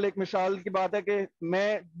एग्जांपल एक मिसाल की बात है कि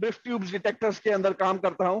मैं ड्रिफ्ट ट्यूब्स डिटेक्टर्स के अंदर काम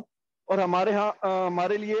करता हूं اور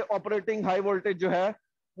ہمارے لیے آپریٹنگ ہائی وولٹیج جو ہے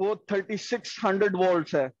وہ 3600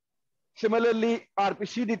 وولٹس ہے. سملرلی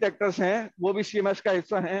RPC ڈیٹیکٹرز ہیں وہ بھی CMS کا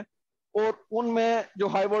حصہ ہیں, اور ان میں جو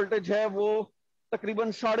ہائی وولٹیج ہے وہ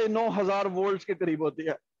تقریباً 9500 وولٹس کے قریب ہوتی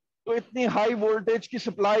ہے. تو اتنی ہائی وولٹیج کی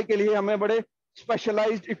سپلائی کے لیے ہمیں بڑے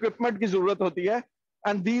اسپیشلائزڈ اکوپمنٹ کی ضرورت ہوتی ہے,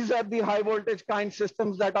 and these are the high voltage kind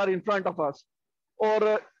systems that are in front of اس. اور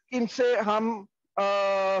ان سے ہم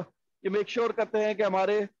یہ میک شیور کرتے ہیں کہ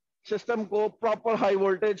ہمارے سسٹم کو پراپر ہائی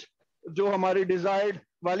وولٹیج جو ہماری ڈیزائرڈ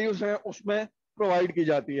ویلیوز ہیں اس میں پرووائڈ کی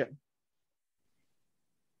جاتی ہے.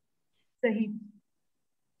 صحیح.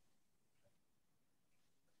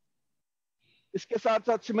 اس کے ساتھ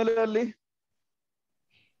ساتھ سملرلی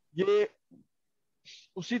یہ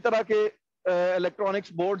اسی طرح کے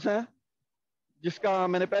الیکٹرانکس بورڈز ہیں جس کا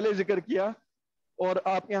میں نے پہلے ذکر کیا, اور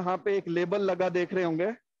آپ یہاں پہ ایک لیبل لگا دیکھ رہے ہوں گے,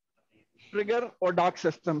 ٹریگر اور dark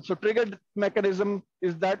system. So trigger mechanism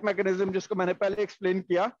is that mechanism جس کو میں نے پہلے ایکسپلین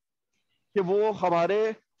کیا کہ وہ ہمارے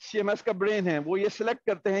CMS کا برین ہے, وہ یہ سلیکٹ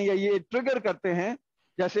کرتے ہیں یا یہ ٹریگر کرتے ہیں,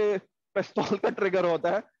 جیسے پستول کا ٹریگر ہوتا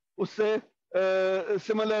ہے, اس سے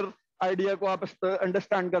سملر آئیڈیا کو آپ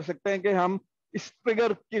انڈرسٹینڈ کر سکتے ہیں کہ ہم اس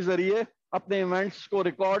ٹریگر کے ذریعے اپنے ایونٹس کو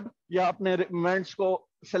ریکارڈ یا اپنے ایونٹس کو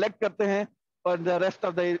سلیکٹ کرتے ہیں, اور the rest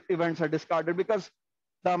of the events are discarded because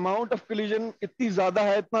the amount of collision اتنی زیادہ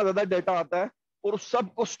ہے, اتنا زیادہ ڈیٹا آتا ہے, اور اس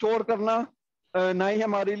سب کو اسٹور کرنا نہ ہی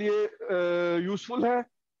ہمارے لیے یوزفل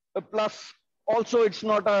ہے, plus also it's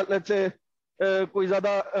not let's say کوئی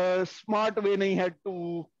زیادہ اسمارٹ وے نہیں ہے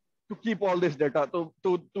to keep all this data.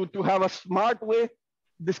 To have a smart way,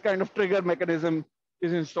 this kind of trigger mechanism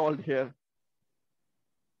is installed here.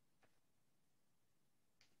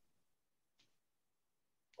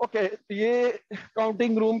 Okay, یہ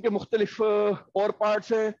کاؤنٹنگ روم کے مختلف اور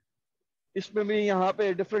پارٹس ہیں. اس میں بھی یہاں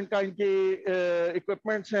پہ ڈفرینٹ کائنڈ کے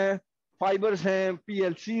اکوپمنٹس ہیں, فائبرز ہیں,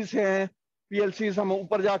 PLCs ہیں. PLCs ہم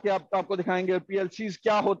اوپر جا کے آپ کو دکھائیں گے, PLCs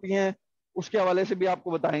کیا ہوتی ہیں اس کے حوالے سے بھی آپ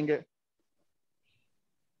کو بتائیں گے.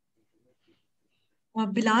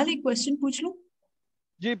 بلال ایک کوشچن پوچھ لوں؟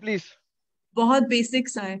 جی پلیز. بہت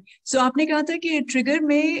بیسکس ہیں. سو آپ نے کہا تھا کہ ٹریگر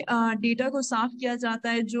میں ڈیٹا کو صاف کیا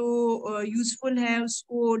جاتا ہے, جو یوزفل ہے اس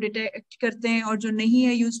کو ڈیٹیکٹ کرتے ہیں اور جو نہیں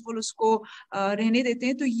ہے یوزفل اس کو رہنے دیتے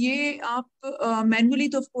ہیں. تو یہ آپ مینولی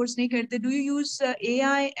تو آف کورس نہیں کرتے. Do you use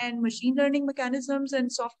AI and machine learning mechanisms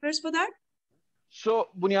and soft wears for that? سو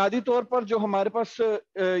بنیادی طور پر جو ہمارے پاس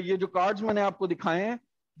یہ جو کارڈز میں نے آپ کو دکھائے ہیں,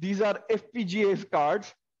 دیز آر FPGA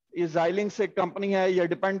کارڈز. یہ Xilinx ایک کمپنی ہے, یہ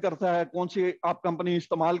ڈیپینڈ کرتا ہے کون سی آپ کمپنی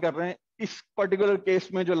استعمال کر رہے ہیں. اس پرٹیکولر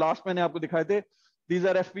کیس میں جو لاسٹ میں نے آپ کو دکھائے تھے, these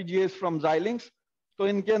are FPGAs from Xilinx. تو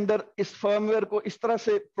ان کے اندر اس فرم ویئر کو اس طرح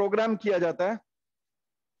سے پروگرام کیا جاتا ہے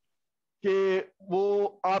کہ وہ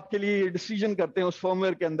آپ کے لیے ڈیسیژن کرتے ہیں اس فرم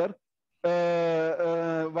ویئر کے اندر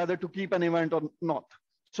whether to keep an event or not.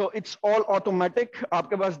 So it's all automatic. آپ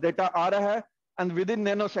کے پاس ڈیٹا آ رہا ہے and within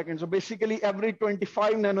nanoseconds. So basically every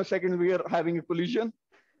 25 nanoseconds we are having a collision.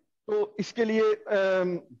 تو اس کے لیے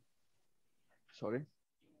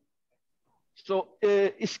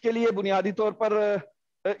اس کے لیے بنیادی طور پر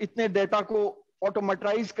اتنے ڈیٹا کو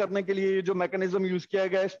آٹومیٹائز کرنے کے لیے جو میکانزم یوز کیا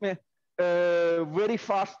گیا اس میں very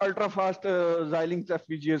fast ultra fast Xilinx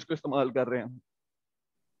FPGAs کو استعمال کر رہے ہیں.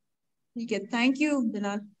 ٹھیک ہے, تھینک یو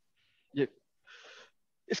بلال. جی,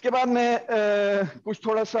 اس کے بعد میں کچھ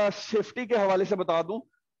تھوڑا سا سیفٹی کے حوالے سے بتا دوں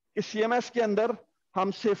کہ CMS کے اندر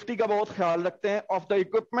ہم سیفٹی کا بہت خیال رکھتے ہیں of the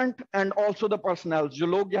equipment and also the personal. جو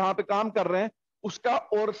لوگ یہاں پہ کام کر رہے ہیں اس کا,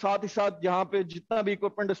 اور ساتھ ہی ساتھ یہاں پہ جتنا بھی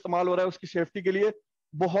اکوپمنٹ استعمال ہو رہا ہے اس کی سیفٹی کے لیے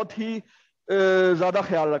بہت ہی زیادہ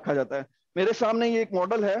خیال رکھا جاتا ہے. میرے سامنے یہ ایک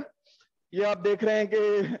ماڈل ہے, یہ آپ دیکھ رہے ہیں کہ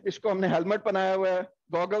اس کو ہم نے ہیلمٹ پہنایا ہوا ہے,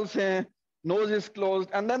 گوگلس ہیں, nose is closed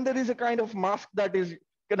and then there is a kind of mask that is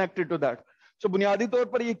connected to that. So بنیادی طور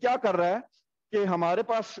پر یہ کیا کر رہا ہے کہ ہمارے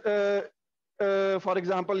پاس فار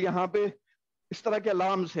ایگزامپل یہاں پہ اس طرح کے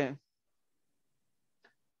الارمز ہیں,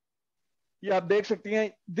 یہ آپ دیکھ سکتی ہیں.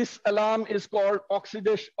 دس alarm is called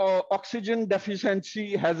oxygen deficiency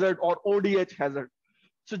hazard اور ODH ہیزرڈ.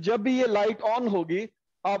 سو جب بھی یہ لائٹ آن ہوگی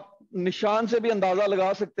آپ نشان سے بھی اندازہ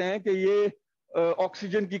لگا سکتے ہیں کہ یہ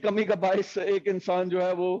آکسیجن کی کمی کا باعث ایک انسان جو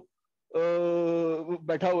ہے وہ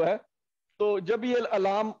بیٹھا ہوا ہے. تو جب یہ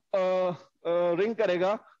الارم رنگ کرے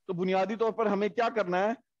گا تو بنیادی طور پر ہمیں کیا کرنا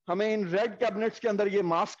ہے, ہمیں ان ریڈ کیبنٹس کے اندر یہ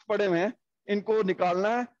ماسک پڑے ہوئے ہیں, ان کو نکالنا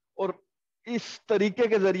ہے اور اس طریقے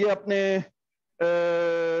کے ذریعے اپنے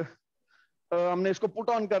ہم نے اس کو پٹ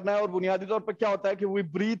آن کرنا ہے. اور بنیادی طور پر کیا ہوتا ہے کہ وی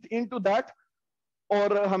بریتھ انٹو دیٹ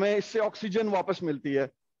اور ہمیں اس سے آکسیجن واپس ملتی ہے.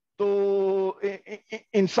 تو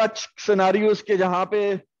ان سچ سیناریوز کے جہاں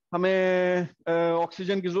پہ ہمیں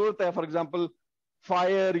آکسیجن کی ضرورت ہے, فار ایگزامپل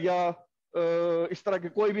فائر یا اس طرح کے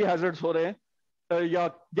کوئی بھی ہیزرڈز ہو رہے ہیں, या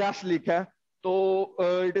गैस लीक है, तो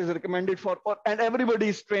it is recommended for, and everybody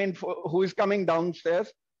is trained for, who is coming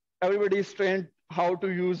downstairs, everybody is trained how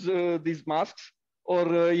to use these masks.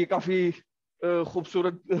 और ये काफी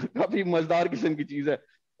खूबसूरत, काफी मजेदार किस्म की चीज है.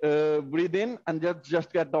 Breathe in and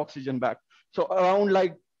just get the oxygen back. So around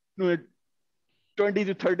like 20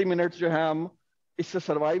 to 30 minutes जो है हम इससे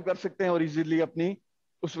सर्वाइव कर सकते हैं और इजीली अपनी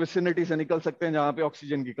उस विसिनिटी से निकल सकते हैं जहाँ पे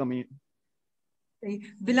ऑक्सीजन की कमी है.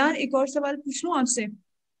 बिलाल, एक और सवाल पूछ लूं आपसे?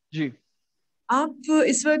 जी. आप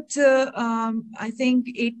इस वक्त आई थिंक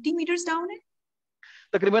 80 मीटर्स डाउन है,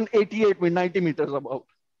 तकरीबन 88 में 90 मीटर्स अबाउट.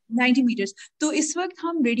 90 मीटर्स. तो इस वक्त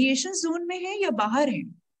हम रेडिएशन जोन में हैं या बाहर हैं?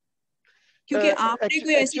 क्योंकि आपने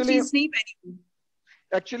कोई ऐसी चीज नहीं पहनी.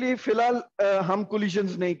 एक्चुअली फिलहाल हम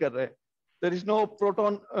कोलिजन्स नहीं कर रहे. There is no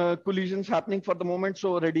proton collisions happening for the moment,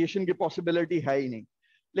 so radiation की possibility है ही नहीं.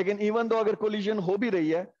 लेकिन even though अगर collision हो भी रही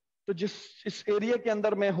है, तो इस एरिया के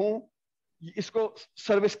अंदर मैं हूँ, इसको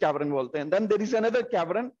सर्विस कैवरन बोलते हैं. Then there is another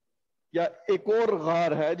cavern, या एक और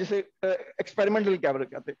गार है जिसे एक्सपेरिमेंटल कैवरन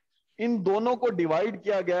कहते हैं. इन दोनों को डिवाइड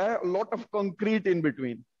किया गया है, lot of concrete in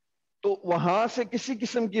between. तो वहां से किसी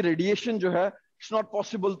किस्म की रेडिएशन जो है, it's not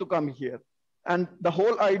possible to come here. And the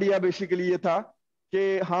whole idea basically ये था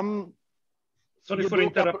कि हम Sorry for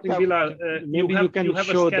interrupting, Bilal. Maybe you can have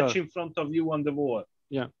show a sketch in front of you on the wall.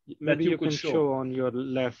 Yeah, maybe you can show on your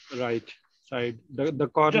left, right side, the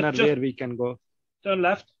corner just where we can go. Turn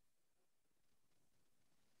left.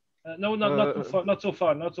 No, not too far. Not so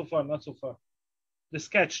far. Not so far. Not so far. The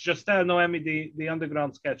sketch. Just tell Noemi the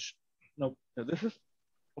underground sketch. No, this is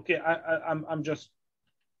okay. I'm just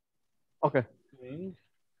okay.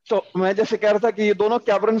 So मैं जैसे कह रहा था कि ये दोनों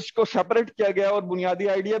कैवरन्स को separate किया गया, और बुनियादी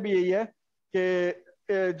आइडिया भी यही है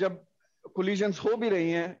कि जब कोलिजन्स हो भी रही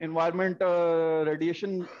हैं, एनवायरनमेंट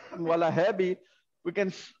रेडिएशन वाला है भी, we can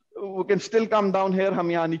still come down here.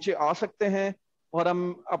 हम यहाँ नीचे आ सकते हैं और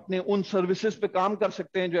हम अपने उन सर्विसेज पे काम कर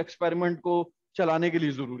सकते हैं जो एक्सपेरिमेंट को चलाने के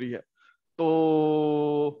लिए जरूरी है.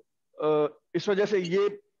 तो इस वजह से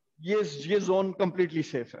ये जोन कंप्लीटली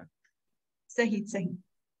सेफ है. सही.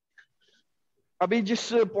 अभी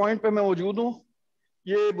जिस पॉइंट पे मैं मौजूद हूँ,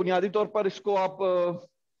 ये बुनियादी तौर पर इसको आप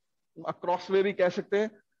अक्रॉस वे भी कह सकते हैं.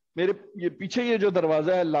 मेरे ये पीछे ये जो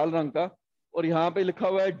दरवाजा है लाल रंग का, और यहाँ पे लिखा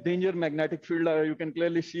हुआ है danger magnetic field, you can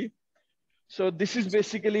clearly see. So this is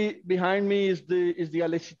basically behind me is the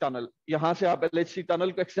LHC tunnel. यहाँ से आप LHC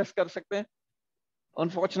टनल को एक्सेस कर सकते हैं.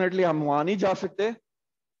 अनफॉर्चुनेटली हम वहां नहीं जा सकते,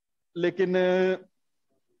 लेकिन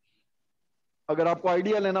अगर आपको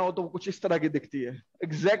आइडिया लेना हो तो कुछ इस तरह की दिखती है,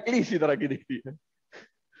 एग्जैक्टली इसी तरह की दिखती है.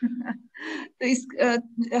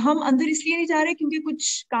 तो हम अंदर इसलिए नहीं जा रहे क्योंकि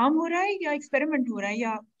कुछ काम हो रहा है या एक्सपेरिमेंट हो रहा है,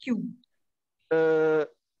 या क्यों?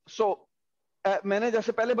 मैंने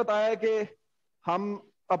जैसे पहले बताया कि हम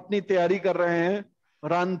अपनी तैयारी कर रहे हैं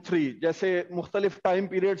रन 3. जैसे मुख्तलिफ टाइम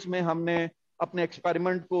पीरियड्स में हमने अपने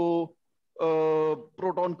एक्सपेरिमेंट को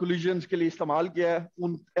प्रोटॉन कोलिजन्स के लिए इस्तेमाल किया है.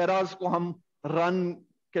 उन एराज को हम रन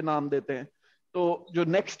के नाम देते हैं. तो जो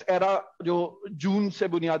नेक्स्ट एरा जो जून से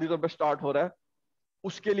बुनियादी तौर पर स्टार्ट हो रहा है,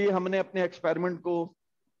 उसके लिए हमने अपने एक्सपेरिमेंट को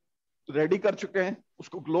रेडी कर चुके हैं,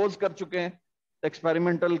 उसको क्लोज कर चुके हैं.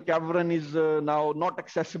 Experimental कैवरन is now not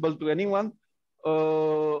accessible to anyone,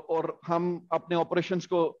 और हम अपने ऑपरेशंस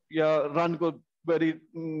को या रन को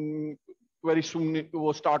वेरी सून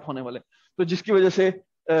वो स्टार्ट होने वाले. तो जिसकी वजह से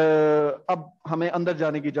अब हमें अंदर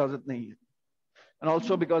जाने की इजाजत नहीं है. And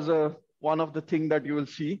also because one of the thing that you will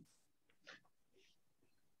see,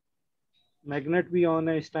 magnet भी ऑन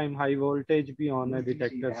है इस टाइम, हाई वोल्टेज भी ऑन है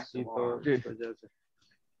डिटेक्टर्स की, तो इस वजह से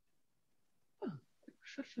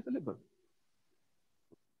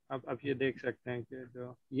अब ये देख सकते हैं कि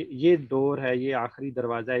जो ये डोर है, ये आखिरी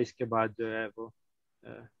दरवाजा है. इसके बाद जो है वो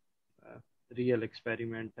रियल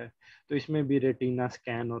एक्सपेरिमेंट है. तो इसमें भी रेटिना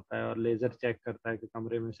स्कैन होता है और लेजर चेक करता है कि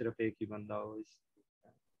कमरे में सिर्फ एक ही बंदा हो.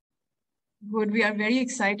 Good, we are very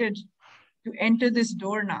excited to enter this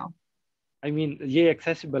door now. ये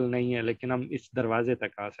एक्सेसिबल नहीं है, लेकिन हम इस दरवाजे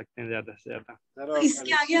तक आ सकते हैं ज्यादा से ज्यादा. तो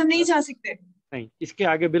इसके आगे हम नहीं जा सकते? नहीं, इसके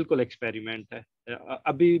आगे बिल्कुल एक्सपेरिमेंट है.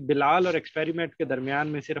 अभी बिलाल और एक्सपेरिमेंट के दरमियान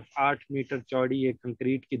में सिर्फ 8 मीटर चौड़ी एक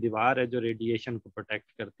कंक्रीट की दीवार है जो रेडिएशन को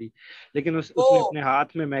प्रोटेक्ट करती, लेकिन उसने अपने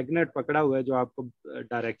हाथ में मैग्नेट पकड़ा हुआ है जो आपको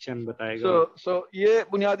डायरेक्शन बताएगा. so ये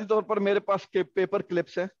बुनियादी तौर पर मेरे पास के पेपर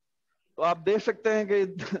क्लिप्स है, तो आप देख सकते हैं कि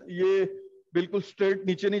ये बिल्कुल स्ट्रेट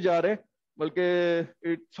नीचे नहीं जा रहे, बल्कि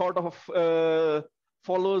it sort of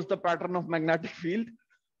follows the pattern of magnetic field.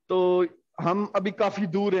 तो हम अभी काफी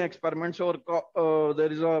दूर हैं एक्सपेरिमेंट से, और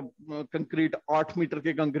there is a concrete 8 metre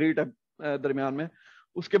के कंक्रीट है दरमियान में.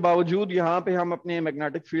 उसके बावजूद यहाँ पे हम अपने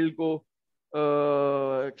मैग्नेटिक फील्ड को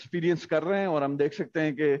एक्सपीरियंस कर रहे हैं, और हम देख सकते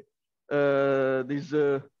हैं कि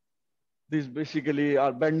these basically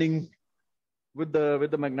are bending with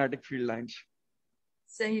the magnetic field lines.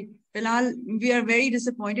 सही. फिलहाल we are very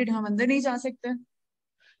disappointed. हम अंदर नहीं जा सकते.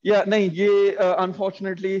 Yeah, नहीं ये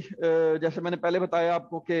unfortunately जैसे मैंने पहले बताया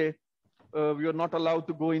आपको कि we are not allowed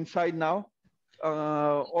to go inside now.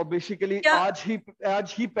 और basically आज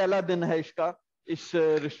ही पहला दिन है इसका, इस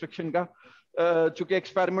restriction का. चूंकि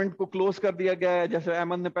एक्सपेरिमेंट को क्लोज कर दिया गया है, जैसे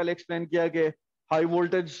अहमद ने पहले एक्सप्लेन किया कि हाई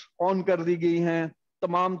वोल्टेज ऑन कर दी गई हैं,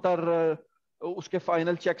 तमाम तर उसके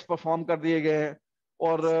फाइनल चेक्स परफॉर्म कर दिए गए हैं,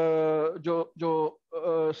 और जो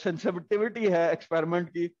सेंसिटिविटी है एक्सपेरिमेंट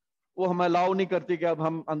की वो हमें अलाउ नहीं करती कि अब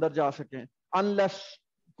हम अंदर जा सकें, अनलेस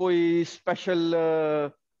कोई स्पेशल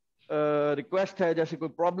रिक्वेस्ट है, जैसे कोई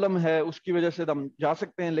प्रॉब्लम है उसकी वजह से हम जा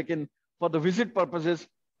सकते हैं, लेकिन फॉर द विजिट पर्पसेस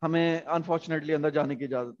हमें अनफॉर्चुनेटली अंदर जाने की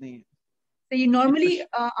इजाजत नहीं है. तो ये नॉर्मली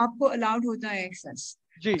आपको अलाउड होता है एक्सेस.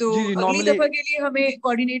 जी, तो जी, अगली दफा के लिए हमें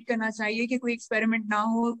कोऑर्डिनेट करना चाहिए कि कोई एक्सपेरिमेंट ना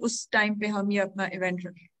हो उस टाइम पे हम ये अपना इवेंट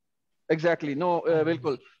रखें. एग्जैक्टली, नो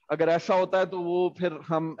बिल्कुल. अगर ऐसा होता है तो वो फिर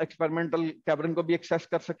हम एक्सपेरिमेंटल कैबिन को भी एक्सेस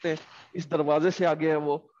कर सकते हैं, इस दरवाजे से आगे है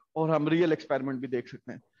वो, और हम रियल एक्सपेरिमेंट भी देख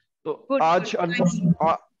सकते हैं. तो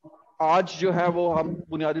आज जो है वो हम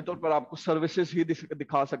बुनियादी तौर पर आपको सर्विसेज ही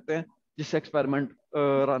दिखा सकते हैं जिससे एक्सपेरिमेंट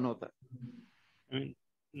रन होता है.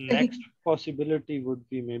 Next possibility would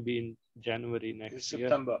be maybe in January next year.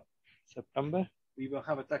 September. We will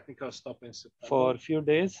have a technical stop in September. For few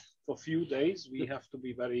days. For few days, we have to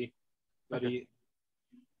be very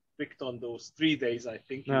strict on those 3 days, I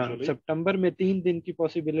think. Usually. September में 3 दिन की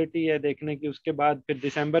possibility है देखने की, उसके बाद फिर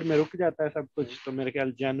December में रुक जाता है सब कुछ, तो मेरे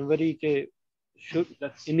ख्याल January के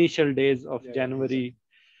initial days of January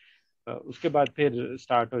उसके बाद फिर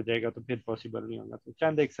start हो जाएगा, तो फिर possible नहीं होगा. तो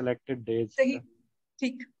चंद एक selected days.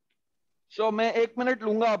 ठीक. So, मैं 1 मिनट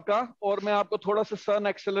लूंगा आपका, और मैं आपको थोड़ा सा सन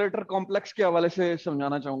एक्सेलरेटर कॉम्प्लेक्स के हवाले से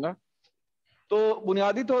समझाना चाहूंगा. तो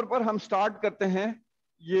बुनियादी तौर पर हम स्टार्ट करते हैं,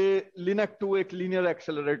 ये लिनक 2 एक लीनियर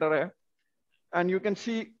एक्सेलरेटर है, and you can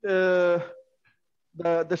see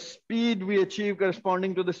the speed we achieve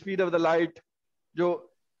corresponding to the speed of the light,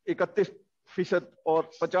 जो 31% और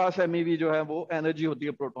 50 MeV जो है वो एनर्जी होती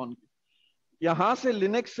है प्रोटॉन की. यहाँ से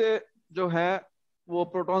लिनक्स से जो है वो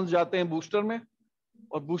प्रोटॉन्स जाते हैं बूस्टर में,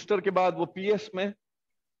 और बूस्टर के बाद वो पीएस में,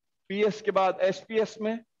 पीएस के बाद एसपीएस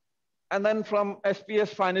में, and then from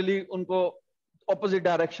SPS finally उनको ऑपोजिट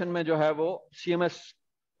डायरेक्शन में जो है वो सीएमएस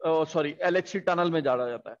एलएचसी टनल में डाला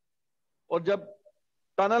जाता है. और जब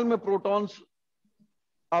टनल में प्रोटॉन्स,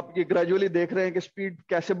 आप ये ग्रेजुअली देख रहे हैं कि स्पीड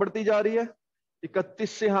कैसे बढ़ती जा रही है,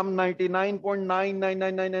 31 से हम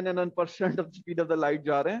 99.99999% of speed of the light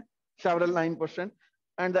जा रहे हैं, सेवरल 9%,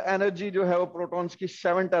 एंड द एनर्जी जो है वो प्रोटॉन्स की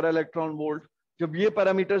 7 टेरा इलेक्ट्रॉन वोल्ट. जब ये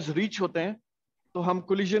पैरामीटर्स रीच होते हैं तो हम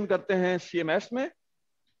कोलिजन करते हैं सीएमएस में,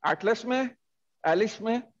 एटलस में, एलिस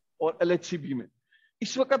में और एलएचसीबी में.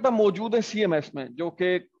 इस वक्त हम मौजूद है सीएमएस में, जो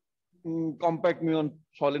कि कॉम्पैक्ट म्यून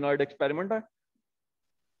सोलिनॉइड एक्सपेरिमेंट है.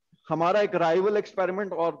 हमारा एक राइवल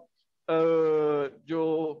एक्सपेरिमेंट और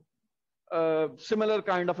जो similar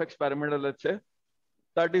kind of experiment, let's say,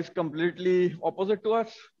 that is completely opposite to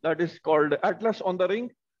us, that is called Atlas on the Ring.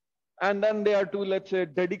 And then there are 2, let's say,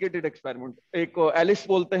 dedicated experiment. एक को Alice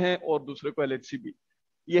बोलते हैं और दूसरे को एलएचसीबी.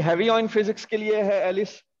 ये हैवी आयन फिजिक्स के लिए है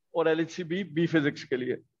एलिस, और एलएचसीबी बी फिजिक्स के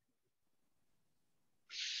लिए.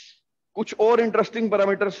 कुछ और इंटरेस्टिंग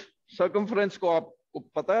पैरामीटर्स, सर्कमफ्रेंस को आपको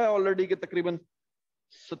पता है ऑलरेडी कि तकरीबन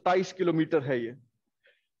 27 किलोमीटर है ये.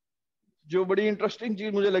 जो बड़ी इंटरेस्टिंग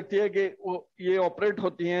चीज मुझे लगती है कि वो ये ऑपरेट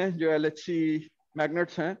होती हैं, जो एलएचसी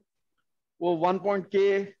मैग्नेट्स हैं, वो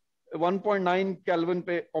 1.9 केल्विन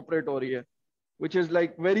पे ऑपरेट हो रही है, which is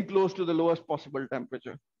like very close to the lowest possible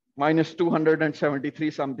temperature.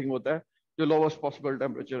 -273 something होता है जो lowest possible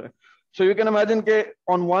temperature है. So you can imagine कि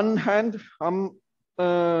on one hand हम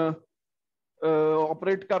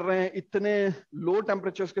ऑपरेट कर रहे हैं इतने लो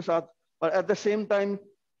टेम्परेचर्स के साथ, और at the same time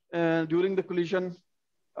during the collision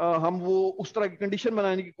हम वो उस तरह की कंडीशन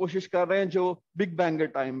बनाने की कोशिश कर रहे हैं जो बिग बैंग के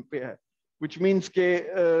टाइम पे है, which means के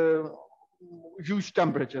huge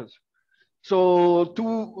temperatures. So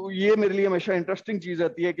ये मेरे लिए हमेशा इंटरेस्टिंग चीज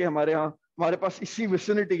आती है कि हमारे पास इसी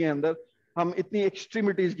विसिनिटी के अंदर हम इतनी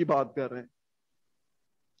एक्सट्रीमिटीज की बात कर रहे हैं.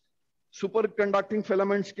 सुपर कंडक्टिंग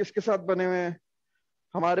फिलामेंट्स किसके साथ बने हुए हैं?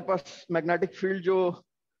 हमारे पास मैग्नेटिक फील्ड जो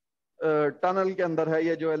टनल के अंदर है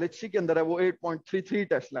या जो एलएचसी के अंदर है वो 8.33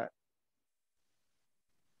 टेस्ला है.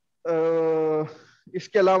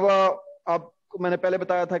 इसके अलावा आपको मैंने पहले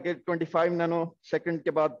बताया था कि 25 नैनो सेकंड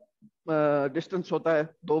के बाद डिस्टेंस होता है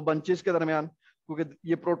 2 बंचेस के दरमियान, क्योंकि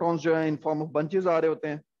ये प्रोटॉन्स जो है इन फॉर्म ऑफ बंचेस आ रहे होते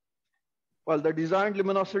हैं. Well, the designed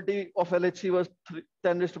luminosity of LHC was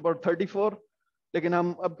 10⁻34, लेकिन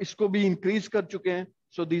हम अब इसको भी इंक्रीज कर चुके हैं.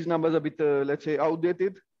 So these numbers are a bit, let's say,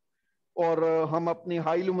 outdated. اور ہم اپنی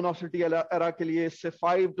ہائی لومینوسٹی ایرا کے لیے اس سے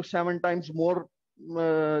 5 to 7 times more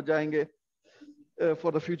جائیں گے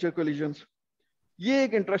فار دا فیوچر کولیجنس. یہ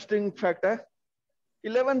ایک انٹرسٹنگ فیکٹ ہے.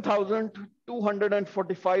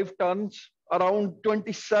 11,245 tons around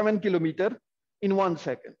 27 kilometer in 1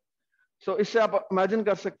 second. So اس سے آپ امیجن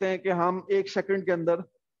کر سکتے ہیں کہ ہم 1 سیکنڈ کے اندر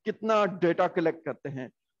کتنا ڈیٹا کلیکٹ کرتے ہیں.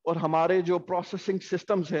 اور ہمارے جو پروسیسنگ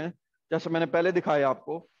سسٹمز ہیں, جیسے میں نے پہلے دکھایا آپ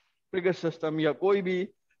کو, ٹریگر سسٹم یا کوئی بھی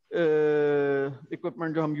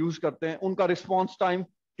اکوپمنٹ جو ہم یوز کرتے ہیں, ان کا رسپانس ٹائم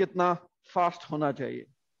کتنا فاسٹ ہونا چاہیے.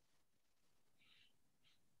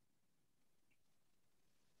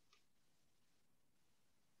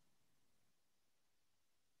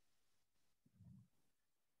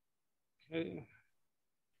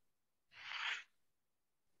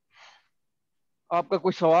 آپ کا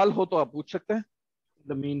کوئی سوال ہو تو آپ پوچھ سکتے ہیں.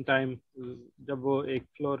 دا مین ٹائم جب وہ ایک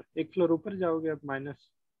فلور اوپر جاؤ گے آپ -2.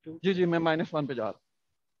 جی میں -1 پہ جا رہا ہوں.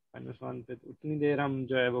 -1 پہ اتنی دیر ہم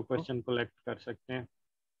جو ہے وہ کوشچن کلیکٹ کر سکتے ہیں.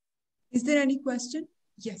 Is there any question?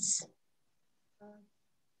 Yes.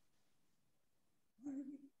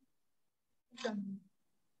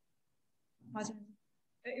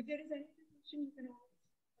 If there is any question, you can ask.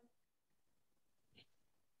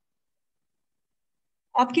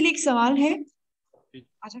 آپ کے لیے ایک سوال ہے.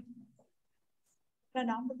 اچھا, اپنا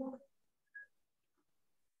نام بتاؤ.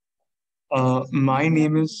 My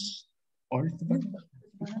name is.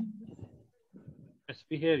 Yes,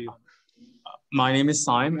 we hear you. My name is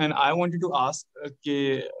Saim, and I wanted to ask,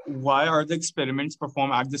 why are the experiments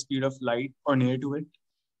performed at the speed of light or near to it?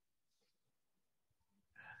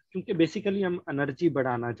 کیونکہ بیسیکلی ہم energy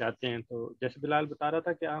بڑھانا چاہتے ہیں. تو جیسے بلال بتا رہا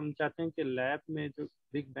تھا کہ ہم چاہتے ہیں کہ لیب میں جو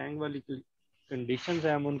بگ بینگ والی کنڈیشنز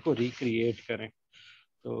ہیں ہم ان کو ریکریٹ کریں.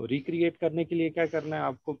 تو ریکریٹ کرنے کے لیے کیا کرنا ہے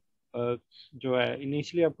آپ کو, جو ہے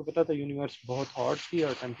انیشلی آپ کو پتا تھا یونیورس بہت ہاٹ تھی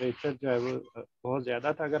اور ٹیمپریچر جو ہے وہ بہت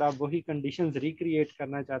زیادہ تھا. اگر آپ وہی کنڈیشنز ریکریٹ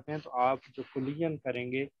کرنا چاہتے ہیں تو آپ جو کولیجن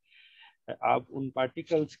کریں گے, آپ ان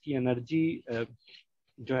پارٹیکلز کی انرجی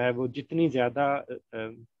جو ہے وہ جتنی زیادہ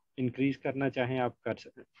انکریز کرنا چاہیں آپ کر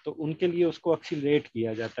سکیں. تو ان کے لیے اس کو ایکسیلریٹ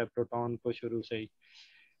کیا جاتا ہے پروٹون کو شروع سے ہی.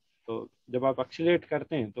 تو جب آپ ایکسیلریٹ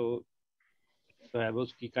کرتے ہیں تو ہے وہ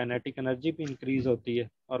اس کی کائنیٹک انرجی بھی انکریز ہوتی ہے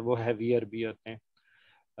اور وہ ہیویئر بھی ہوتے ہیں.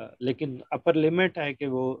 لیکن اپر لمٹ ہے کہ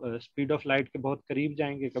وہ اسپیڈ آف لائٹ کے بہت قریب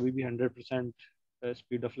جائیں گے, کبھی بھی 100%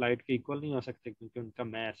 اسپیڈ آف لائٹ کے ایکول نہیں ہو سکتے کیونکہ ان کا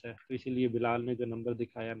میس ہے. تو اسی لیے بلال نے جو نمبر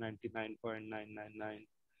دکھایا 99.999.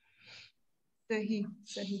 صحیح.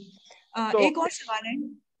 ایک اور سوال ہے,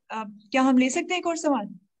 کیا ہم لے سکتے ہیں ایک اور سوال؟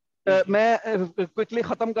 میں کوئکلی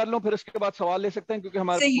ختم کر لوں پھر اس کے بعد سوال لے سکتے ہیں کیونکہ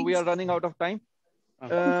ہمارے we are running out of time.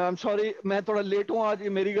 I'm sorry, میں تھوڑا لیٹ ہوں آج, یہ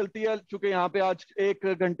میری غلطی ہے چونکہ یہاں پہ آج 1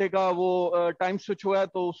 گھنٹے کا وہ ٹائم سوئچ ہوا ہے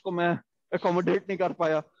تو اس کو میں اکوموڈیٹ نہیں کر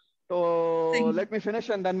پایا. تو let me finish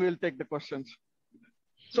and then we will take the questions.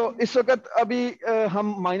 سو اس وقت ابھی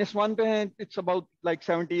ہم -1 پہ ہیں. اٹس اباؤٹ لائک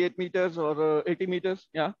 78 میٹرز اور 80 میٹرز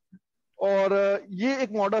یا. اور یہ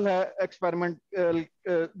ایک ماڈل ہے experiment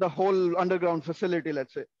the whole under ground facility.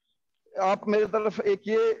 Let's say آپ میرے طرف ایک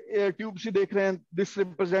یہ ٹیوب سی دیکھ رہے ہیں, this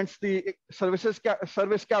represents the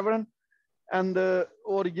service کیورن and,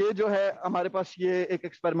 اور یہ جو ہے ہمارے پاس یہ ایک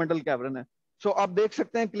ایکسپیریمنٹل کیورن ہے. سو آپ دیکھ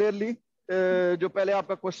سکتے ہیں کلیئرلی جو پہلے آپ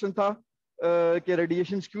کا کوشچن تھا کہ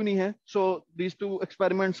ریڈیشنز کیوں نہیں ہے. So these two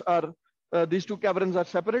کیورنز are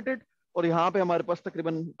separated, اور یہاں پہ ہمارے پاس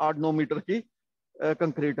تقریباً 8-9 میٹر کی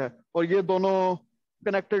کنکریٹ ہے اور یہ دونوں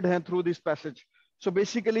کنیکٹڈ ہیں through this passage. So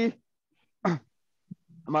basically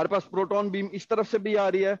ہمارے پاس پروٹون بیم اس طرف سے بھی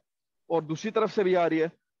آ رہی ہے اور دوسری طرف سے بھی آ رہی ہے,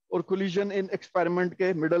 اور کولیجن ان ایکسپیریمنٹ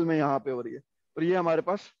کے مڈل میں یہاں پہ ہو رہی ہے. اور یہ ہمارے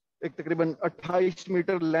پاس ایک تقریباً 28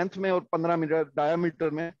 میٹر لینتھ میں اور 15 میٹر ڈایا میٹر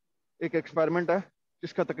میں ایک ایکسپیریمنٹ ہے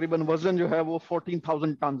جس کا تقریباً وزن جو ہے وہ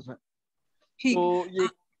 14,000 ٹنز ہے. تو یہ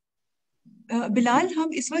بلال, ہم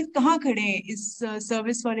اس وقت کہاں کھڑے ہیں اس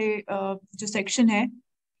سروس والے جو سیکشن ہے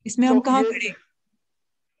اس میں ہم کہاں کھڑے ہیں؟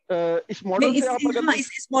 اس ماڈل سے آپ اگر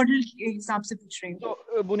اس ماڈل کے حساب سے پوچھ رہے ہیں.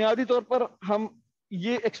 تو بنیادی طور پر ہم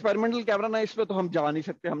یہ ایکسپیریمنٹل کیمرا ہے, اس پہ تو ہم جا نہیں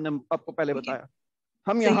سکتے, ہم نے آپ کو پہلے بتایا.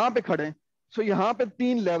 ہم یہاں پہ کھڑے ہیں. سو یہاں پہ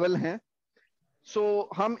 3 لیول ہیں. سو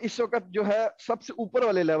ہم اس وقت جو ہے سب سے اوپر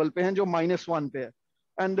والے لیول پہ ہیں جو -1 پہ ہے,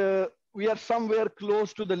 and we are some where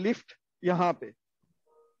clause to the left یہاں پہ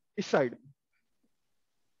اس سائڈ.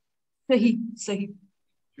 صحیح.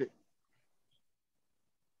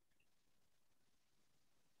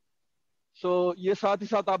 سو یہ ساتھ ہی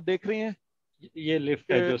ساتھ آپ دیکھ رہی ہیں یہ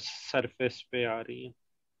لفٹ ہے جو سرفیس پہ آ رہی ہے.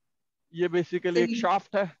 یہ بیسیکلی ایک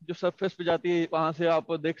شافٹ ہے جو سرفیس پہ جاتی ہے. وہاں سے آپ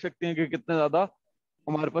دیکھ سکتے ہیں کہ کتنے زیادہ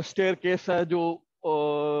ہمارے پاس اسٹیئر کیس ہے جو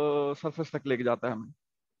سرفیس تک لے کے جاتا ہے ہمیں.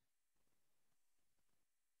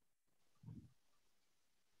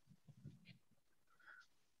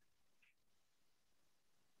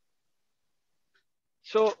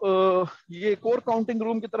 سو یہ ایک اور کاؤنٹنگ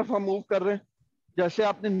روم کی طرف ہم موو کر رہے ہیں. جیسے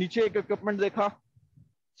آپ نے نیچے ایک اکوپمنٹ دیکھا,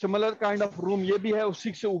 سملر کائنڈ آف روم یہ بھی ہے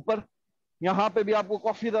اسی سے اوپر. یہاں پہ بھی آپ کو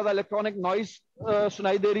کافی زیادہ الیکٹرانک نوائز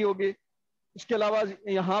سنائی دے رہی ہوگی. اس کے علاوہ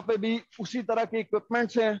یہاں پہ بھی اسی طرح کے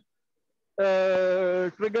اکوپمنٹس ہیں,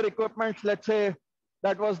 trigger equipments. Let's say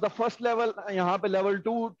that was the first level. یہاں پہ لیول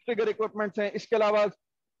 2 ٹریگر اکوپمنٹس ہیں. اس کے علاوہ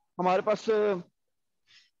ہمارے پاس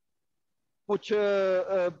کچھ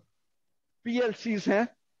پی ایل سیز ہیں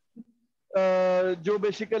جو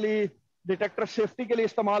بیسیکلی ڈیٹیکٹر سیفٹی کے لیے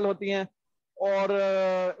استعمال ہوتی ہیں. اور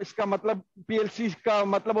اس کا مطلب پی ایل سی کا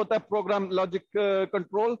مطلب ہوتا ہے پروگرام لاجک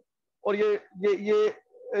کنٹرول. اور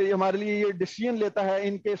یہ ہمارے لیے یہ ڈیسیژن لیتا ہے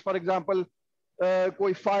ان کیس فار ایگزامپل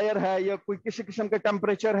کوئی فائر ہے یا کوئی کسی قسم کا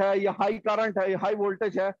ٹیمپریچر ہے یا ہائی کرنٹ ہے یا ہائی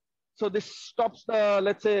وولٹیج ہے. سو دس stops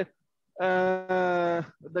let's say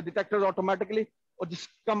the detector automatically. اور جس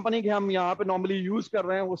کمپنی کے ہم یہاں پہ نارملی یوز کر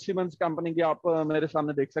رہے ہیں وہ سیمنس کمپنی کی آپ میرے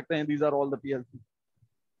سامنے دیکھ سکتے ہیں. These are all the P L C.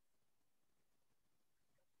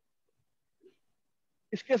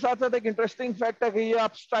 اس کے ساتھ ساتھ ایک انٹرسٹنگ فیکٹ ہے کہ یہ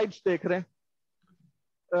آپ اسٹرائپس دیکھ رہے ہیں.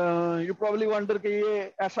 یو پروبلی ونڈر کہ یہ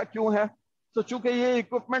ایسا کیوں ہے. تو چونکہ یہ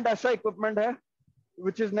اکوپمنٹ ایسا اکوپمنٹ ہے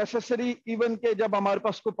وچ از نیسسری ایون کہ جب ہمارے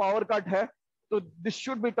پاس کوئی پاور کٹ ہے تو this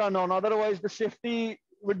should be turn on, otherwise the safety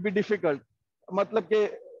would be difficult. مطلب کہ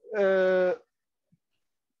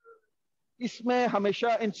اس میں ہمیشہ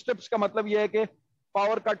ان اسٹیپس کا مطلب یہ ہے کہ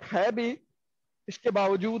پاور کٹ ہے بھی, اس کے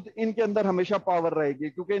باوجود ان کے اندر ہمیشہ پاور رہے گی,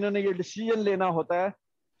 کیونکہ انہوں نے یہ ڈیسیژن لینا ہوتا ہے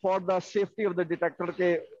for the safety of the detector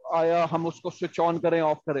کہ آیا ہم اس کو سوئچ آن کریں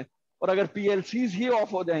آف کریں. اور اگر P L Cs he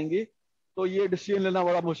of ہو جائیں گی تو یہ ڈیسیژن لینا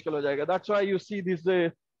بڑا مشکل ہو جائے گا. That's why you C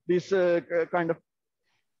this kind of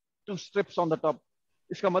 2 strips on the top.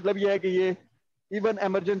 اس کا مطلب یہ ہے کہ یہ ایون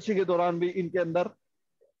ایمرجنسی کے دوران بھی ان کے اندر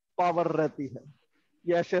پاور رہتی ہے.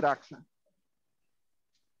 یہ ایسے ریکس ہیں.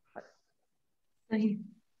 صحیح.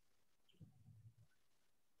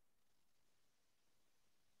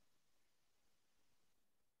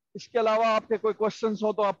 اس کے علاوہ آپ کے کوئی کوشچنس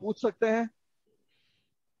ہو تو آپ پوچھ سکتے ہیں.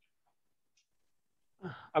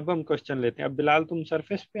 اب ہم کوشچن لیتے ہیں. اب بلال تم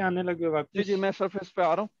سرفیس پہ آنے لگے ہو واپس؟ جی میں سرفیس پہ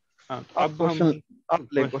آ رہا ہوں. ہاں اب ہم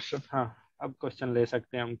لے کوشچن. ہاں اب کوشچن لے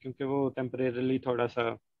سکتے ہیں ہم, کیونکہ وہ ٹیمپریرلی تھوڑا سا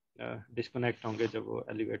ڈسکنیکٹ ہوں گے جب وہ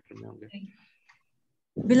ایلیویٹر میں ہوں گے.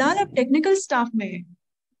 بلال آپ ٹیکنیکل سٹاف میں ہیں,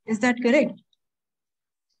 از دیٹ کریکٹ؟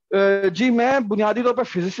 جی میں بنیادی طور پر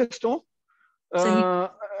فزسسٹ ہوں.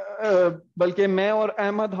 بلکہ میں اور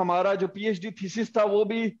احمد ہمارا جو پی ایچ ڈی تھیسس تھا وہ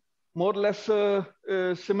بھی مور لیس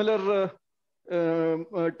سملر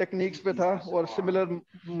ٹیکنیکس پہ تھا اور سملر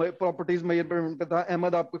پراپرٹیز میجرمنٹ پہ تھا.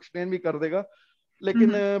 احمد آپ کو ایکسپلین بھی کر دے گا.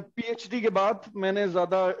 لیکن پی ایچ ڈی کے بعد میں نے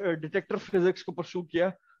زیادہ ڈیٹیکٹر فزکس کو پرسو کیا,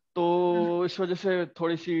 تو اس وجہ سے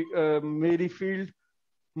تھوڑی سی میری فیلڈ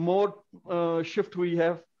مور شفٹ ہوئی ہے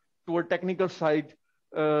toward technical side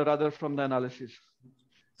rather from the analysis.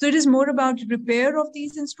 So it is more about repair of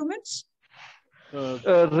these instruments?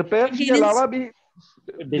 Repairs کے علاوہ بھی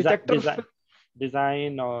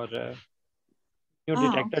ڈیزائن اور new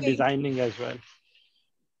detector designing as well.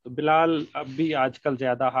 تو بلال اب بھی آج کل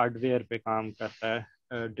زیادہ ہارڈ ویئر پہ کام کرتا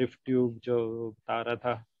ہے. ڈرفٹ ٹیوب جو بتا رہا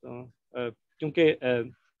تھا, تو کیونکہ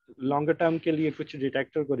لانگر ٹرم کے لیے کچھ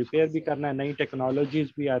ڈیٹیکٹر کو ریپیئر بھی کرنا ہے, نئی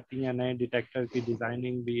ٹیکنالوجیز بھی آتی ہیں, نئے ڈیٹیکٹر کی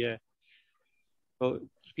ڈیزائننگ بھی ہے. تو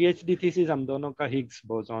پی ایچ ڈی تھیسس ہم دونوں کا ہگس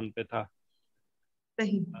بوزون پہ تھا.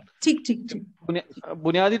 ٹھیک.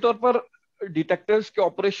 بنیادی طور پر ڈیٹیکٹرز کے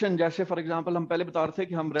آپریشن, جیسے فار ایگزامپل ہم پہلے بتا رہے تھے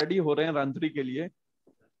کہ ہم ریڈی ہو رہے ہیں رن 3 کے لیے,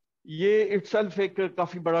 یہ اٹ سیلف ایک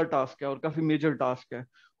کافی بڑا ٹاسک ہے اور کافی میجر ٹاسک ہے.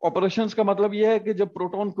 آپریشنز کا مطلب یہ ہے کہ جب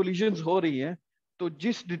پروٹون کولیجنز ہو رہی ہیں تو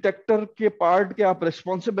جس ڈیٹیکٹر کے پارٹ کے آپ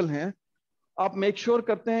ریسپانسبل ہیں آپ میک شیور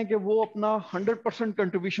کرتے ہیں کہ وہ اپنا 100%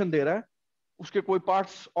 کنٹریبیوشن دے رہا ہے, اس کے کوئی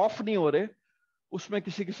پارٹس آف نہیں ہو رہے, اس میں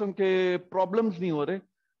کسی قسم کے پرابلمز نہیں ہو رہے.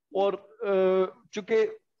 اور چونکہ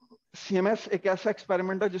سی ایم ایس ایک ایسا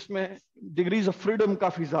ایکسپیریمنٹ ہے جس میں ڈگریز آف فریڈم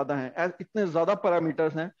کافی زیادہ ہیں, اتنے زیادہ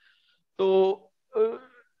پیرامیٹرز ہیں, تو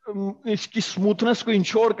اس کی اسموتھنس کو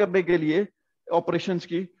انشور کرنے کے لیے آپریشنز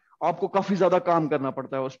کی آپ کو کافی زیادہ کام کرنا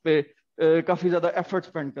پڑتا ہے, اس پہ کافی زیادہ ایفرٹ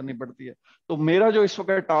اسپینڈ کرنی پڑتی ہے. تو میرا جو اس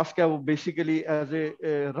وقت ٹاسک ہے وہ basically as a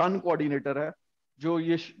run coordinator ہے, جو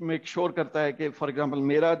یہ میک شور کرتا ہے کہ فار ایگزامپل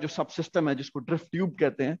میرا جو سب سسٹم ہے جس کو ڈرفٹ ٹیوب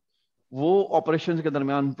کہتے ہیں وہ آپریشنز کے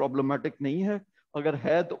درمیان پرابلمٹک نہیں ہے, اگر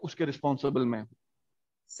ہے تو اس کے رسپانسبل میں.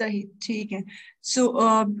 صحیح, ٹھیک ہے. سو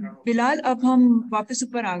بلال اب ہم واپس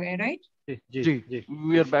اوپر آ گئے, right? G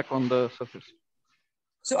we are back on the surface.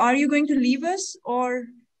 So are you going to لیو اس اور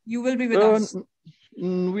you will be with us?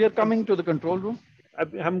 We are coming to the control room.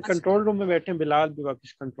 اب ہم کنٹرول روم میں بیٹھے ہیں, بلال بھی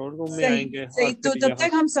واپس کنٹرول روم میں آئیں گے. صحیح, تو تب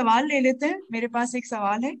تک ہم سوال لے لیتے ہیں. میرے پاس ایک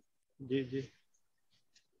سوال ہے. جی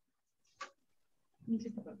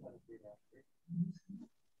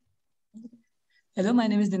Hello, my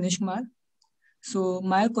name is Dinesh Kumar. So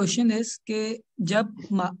my question is कि जब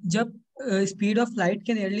speed of light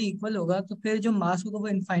के nearly equal होगा तो फिर जो mass होगा वो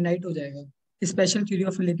infinite हो जाएगा, special theory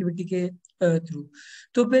of relativity के through.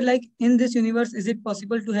 तो फिर like in this universe is it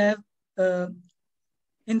possible to have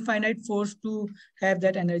infinite force to have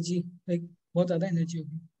that energy, like बहुत ज़्यादा energy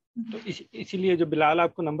होगी. तो इसीलिए जो बिलाल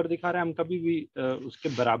आपको नंबर दिखा रहे हैं हम कभी भी उसके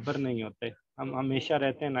बराबर नहीं होते, हम हमेशा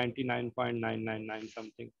रहते हैं 99.999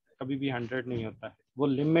 समथिंग, कभी भी 100 नहीं होता है, वो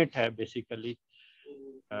लिमिट है बेसिकली.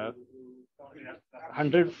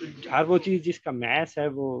 100 हर वो चीज जिसका मैस है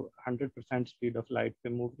वो 100% स्पीड ऑफ लाइट पे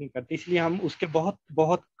मूव नहीं करती, इसलिए हम उसके बहुत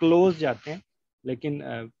बहुत क्लोज जाते हैं लेकिन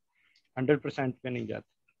 100% पे नहीं जाते,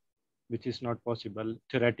 which is not possible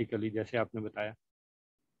theoretically, जैसे आपने बताया.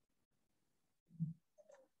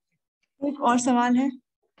 एक और सवाल है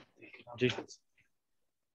जी.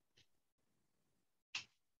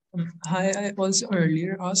 Hi, I also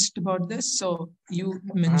earlier asked about this. So you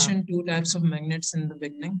mentioned two types of magnets in the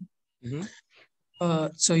beginning.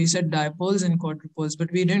 So you said dipoles and quadrupoles,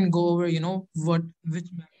 but we didn't go over,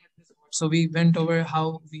 which magnet is what. So we went over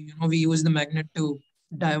how we use the magnet to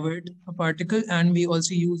divert a particle, and we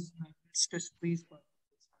also use magnets to squeeze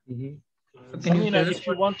particles. So can you tell us if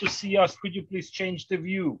you want to see us, could you please change the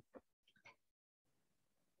view?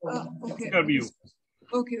 Okay. Your view.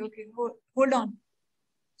 Okay. Hold on.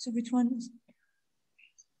 So which one is?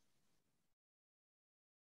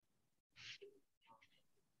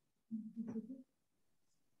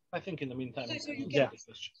 I think in the meantime. So you Yeah.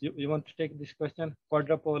 You want to take this question?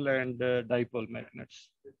 Quadrupole and dipole magnets.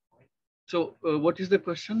 So what is the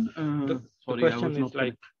question? The Sorry, question is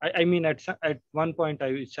like, I mean at one point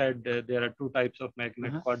I said there are two types of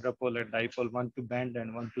magnet, quadrupole and dipole, one to bend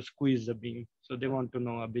and one to squeeze the beam. So they want to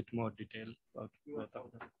know a bit more detail about both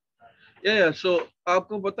of them. Yeah. So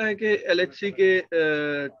आपको पता है कि LHC के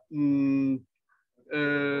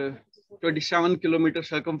 27 kilometre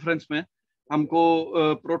circumference में हमको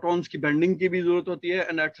protons की bending की भी जरूरत होती है,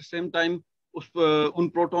 and at the same time उन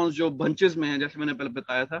प्रोटॉन्स जो बंचेस में हैं, जैसे मैंने पहले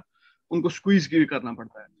बताया था, उनको स्क्वीज भी करना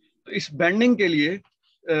पड़ता है. तो इस बेंडिंग के लिए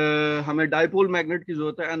हमें डाइपोल मैग्नेट की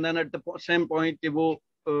जरूरत है, and then at the same point कि वो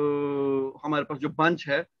हमारे पास जो बंच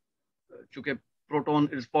है, चूंकि proton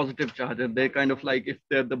is positive charge, and they kind of like, if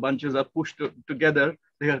the bunches are pushed together,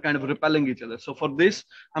 they are kind of repelling each other. So for this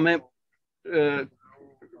हमें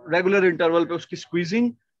regular interval पे उसकी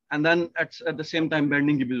squeezing and then at the same time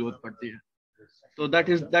bending की भी जरूरत पड़ती है. So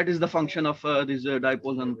that is the function of these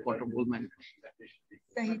dipoles and quadrupole magnets.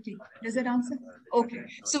 Does that answer? Okay.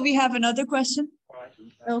 So we have another question.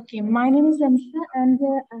 Okay, my name is Ramsha, and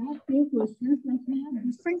I have few questions. Like, we have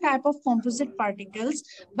different type of composite particles,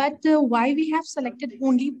 but why we have selected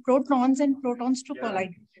only protons and protons to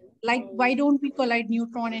collide? Like, why don't we collide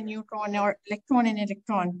neutron and neutron or electron and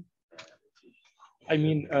electron? I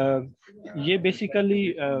mean, ये basically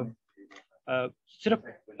सिर्फ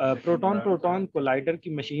proton collider की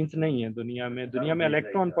machines नहीं है दुनिया में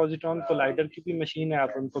electron positron collider की भी machine है,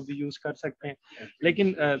 आप उनको भी यूज कर सकते हैं,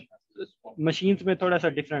 लेकिन मशीन्स में थोड़ा सा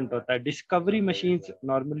डिफरेंट होता है. डिस्कवरी मशीन्स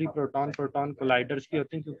नॉर्मली प्रोटॉन कोलाइडर्स की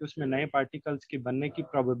होती हैं क्योंकि उसमें नए पार्टिकल्स के बनने की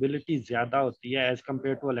प्रोबेबिलिटी ज्यादा होती है as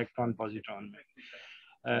compare two electron positron में.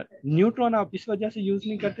 न्यूट्रॉन आप इस वजह से यूज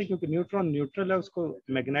नहीं करते क्योंकि न्यूट्रॉन न्यूट्रल है, उसको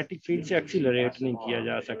मैग्नेटिक फील्ड से एक्सीलरेट नहीं किया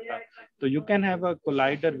जा सकता. तो you can have a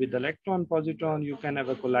collider with electron positron, you can have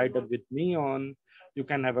a collider with neon, you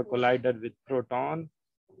can have a collider with proton.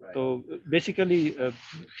 तो बेसिकली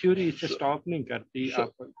थ्योरी इससे स्टॉप नहीं करती.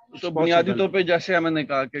 तो बुनियादी तौर पे जैसे मैंने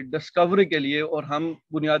कहा कि डिस्कवरी के लिए, और हम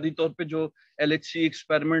बुनियादी तौर पे जो LHC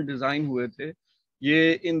एक्सपेरिमेंट डिजाइन हुए थे,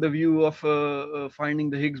 ये in the view of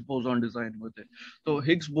finding the Higgs boson design हुए थे. तो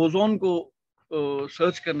हिग्स बोसॉन को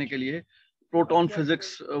सर्च करने के लिए proton physics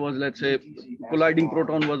was, let's say, colliding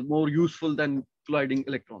proton was more useful than colliding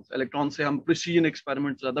electrons. Electrons से हम precision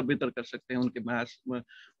experiments ज़्यादा बेहतर कर सकते हैं उनके mass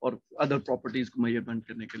और other properties को measurement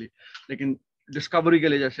करने के लिए. लेकिन discovery के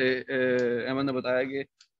लिए जैसे एमन ने बताया कि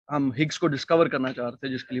हम हिग्स को discover करना चाह रहे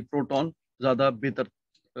थे, जिसके लिए proton ज़्यादा बेहतर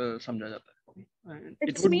समझा जाता है.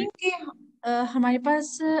 It means कि हमारे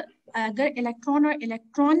पास अगर इलेक्ट्रॉन और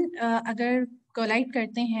इलेक्ट्रॉन अगर कोलाइड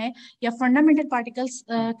करते हैं या फंडामेंटल पार्टिकल्स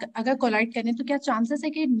अगर कोलाइड करें तो क्या चांसेस है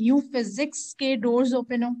कि न्यू फिजिक्स के डोर्स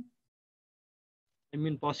ओपन हो? I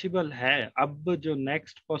mean पॉसिबल है. अब जो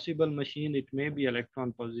next possible machine it may be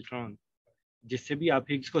electron positron, जिससे भी आप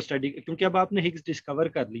हिग्स को स्टडी, क्योंकि अब आपने हिग्स डिस्कवर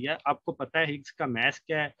कर लिया, आपको पता है हिग्स का मास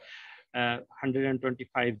क्या है,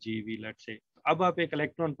 125 GeV लेट्स से. अब आप एक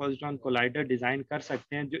इलेक्ट्रॉन पॉजिट्रॉन कोलाइडर डिजाइन कर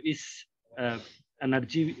सकते हैं जो इस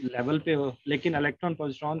एनर्जी लेवल पे हो, लेकिन इलेक्ट्रॉन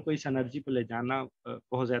पॉजिट्रॉन को इस एनर्जी पे ले जाना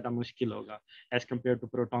बहुत ज़्यादा मुश्किल होगा एज कम्पेयर टू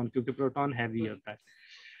प्रोटॉन, क्योंकि प्रोटॉन हैवी होता है।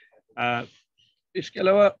 इसके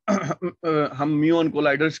अलावा हम म्यूऑन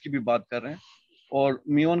कोलाइडर्स की भी बात कर रहे हैं, और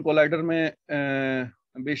म्यूऑन कोलाइडर में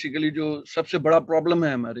बेसिकली जो सबसे बड़ा प्रॉब्लम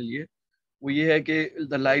है हमारे लिए वो ये है कि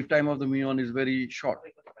the life time of the muon is very short,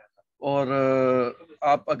 और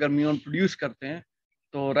आप अगर म्यूऑन प्रोड्यूस करते हैं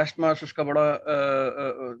तो रेस्ट मास उसका बड़ा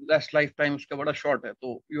रेस्ट लाइफ टाइम उसका बड़ा शॉर्ट है,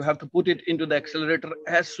 तो you have to put it into the accelerator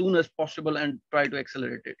as soon as possible and try to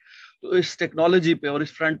accelerate it. तो इस टेक्नोलॉजी पे और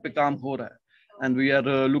इस फ्रंट पे काम हो रहा है, and we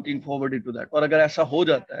are looking forward into that. और अगर ऐसा हो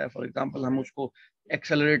जाता है, फॉर एग्जांपल हम उसको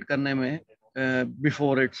एक्सेलरेट करने में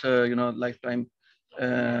before it's life time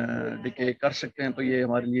decay कर सकते हैं, तो ये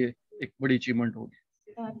हमारे लिए एक बड़ी अचीवमेंट होगी।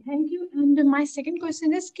 Thank you. And my second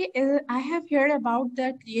question is, I have heard about the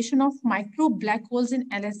creation of micro black holes in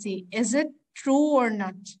LHC. Is it true or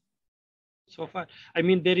not? So far, I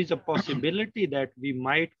mean, there is a possibility that we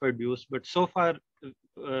might produce, but so far,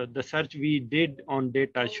 the search we did on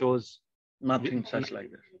data shows nothing such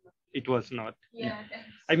like this. It was not. Yeah.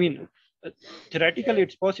 I mean, theoretically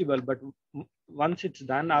it's possible, but once it's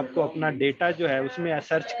done, आपको अपना data जो है उसमें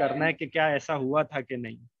search करना है कि क्या ऐसा हुआ था कि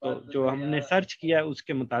नहीं, तो जो हमने सर्च किया है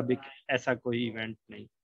उसके मुताबिक ऐसा कोई इवेंट नहीं।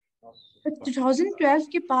 2012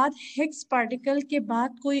 के बाद हिग्स पार्टिकल के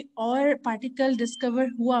बाद कोई और पार्टिकल डिस्कवर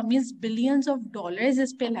हुआ, मींस बिलियंस ऑफ डॉलर्स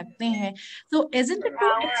इस पे लगते हैं, तो isn't it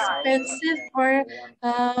too expensive और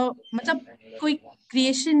मतलब कोई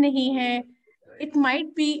क्रिएशन नहीं है? It might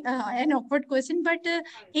be an awkward question, but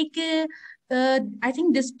एक I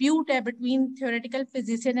think dispute है between theoretical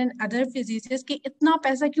physician and other physicists कि इतना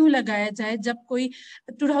पैसा क्यों लगाया जाए जब कोई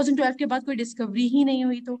 2012 के बाद कोई डिस्कवरी ही नहीं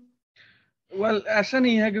हुई। तो ऐसा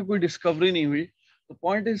नहीं है कि कोई डिस्कवरी नहीं हुई, तो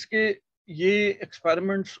पॉइंट इज के ये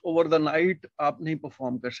एक्सपेरिमेंट्स ओवर द नाइट आप नहीं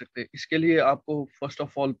परफॉर्म कर सकते। इसके लिए आपको फर्स्ट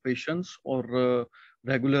ऑफ ऑल पेशेंस और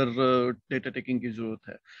रेगुलर डेटा टेकिंग की जरूरत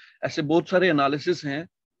है। ऐसे बहुत सारे एनालिसिस हैं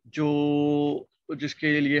जो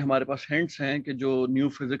जिसके लिए हमारे पास हिंट्स हैं कि जो न्यू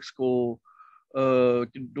फिजिक्स को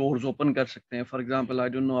डोर्स ओपन कर सकते हैं। For example, I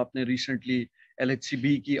don't know आपने रिसेंटली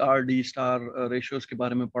LHCb की RD स्टार रेशियोज के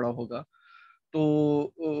बारे में पढ़ा होगा,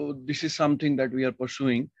 तो this is something that we are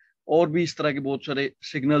pursuing. और भी इस तरह के बहुत सारे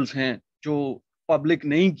सिग्नल्स हैं जो पब्लिक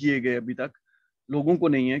नहीं किए गए अभी तक, लोगों को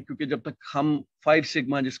नहीं है, क्योंकि जब तक हम 5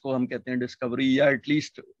 सिग्मा जिसको हम कहते हैं डिस्कवरी, या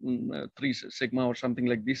एटलीस्ट 3 सिग्मा और समथिंग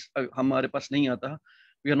लाइक दिस हमारे पास नहीं आता,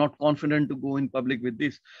 we are not confident to go in public with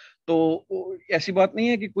this. तो ऐसी बात नहीं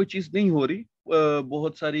है कि कोई चीज नहीं हो रही,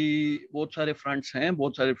 बहुत सारे फ्रंट्स हैं,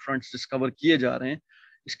 बहुत सारे फ्रंट्स डिस्कवर किए जा रहे हैं।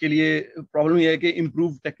 इसके लिए प्रॉब्लम यह है कि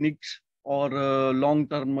इम्प्रूव टेक्निक्स और लॉन्ग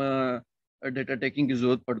टर्म डेटा टेकिंग की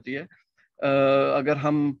जरूरत पड़ती है। अगर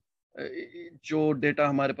हम जो डेटा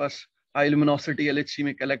हमारे पास हाई लुमिनोसिटी LHC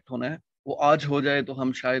में कलेक्ट होना है वो आज हो जाए, तो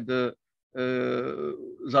हम शायद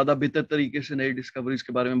ज्यादा बेहतर तरीके से नई डिस्कवरीज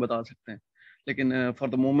के बारे में बता सकते हैं। लेकिन फॉर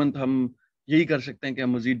द मोमेंट हम यही कर सकते हैं कि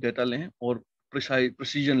हम मजीद डेटा लें और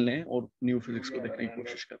प्रिसीजन लें और न्यू फिजिक्स को देखने की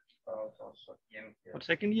कोशिश करें। और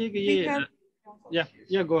सेकंड ये कि ये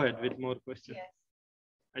या go ahead with more question.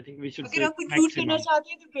 I think we should अगर आप कंक्लूड करना चाहते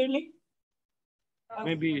हैं तो कर लें।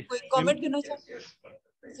 Maybe कोई कमेंट करना चाहते हैं?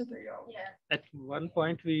 At one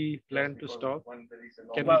point we plan to stop.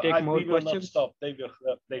 Can we take more questions? Stop. They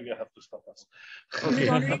will have to stop us.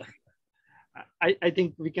 Okay. I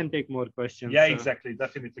think we can take more questions. Yeah, exactly.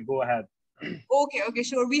 Definitely. Go ahead. Okay,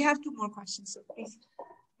 sure. We have 2 more questions, so please.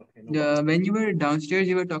 When you were downstairs,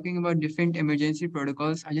 you were talking about different emergency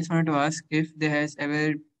protocols. I just wanted to ask if there has ever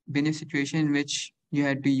been a situation in which you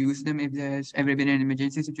had to use them, if there has ever been an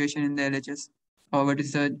emergency situation in the LHS, or what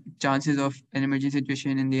is the chances of an emergency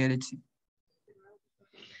situation in the LHC?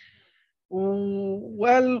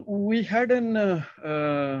 Well, we had an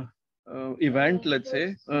event, let's say,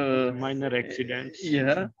 minor accidents.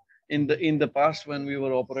 Yeah, in the past when we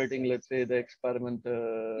were operating, let's say, the experiment,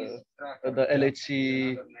 the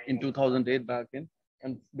LHC in 2008 back in,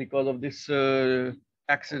 and because of this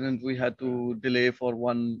accident, we had to delay for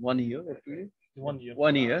one year actually.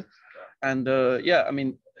 1 year. And yeah, I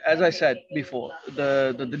mean, as I said before,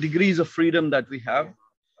 the degrees of freedom that we have,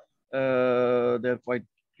 they're quite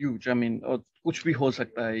huge. I mean, कुछ भी हो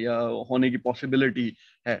सकता है या होने की possibility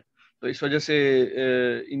है, तो इस वजह से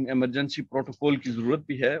इन emergency protocol की जरूरत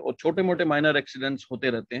भी है, और छोटे मोटे minor accidents होते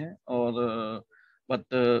रहते हैं, और but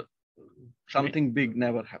something big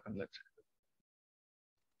never happened, let's say.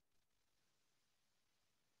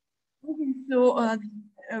 Okay, so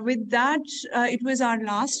with that, it was our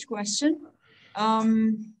last question.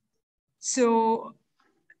 So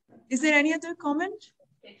is there any other comment,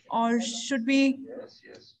 or should we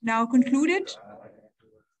now conclude it?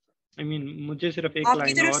 I mean, मुझे सिर्फ एक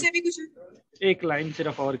आपकी तरफ से भी कुछ एक लाइन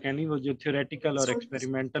सिर्फ और कहनी, वो जो थ्योरेटिकल और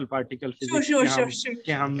एक्सपेरिमेंटल पार्टिकल फिजिक्स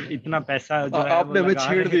sure. हम इतना पैसा जो है आपने हमें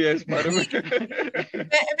छेड़ दिया इस बारे में।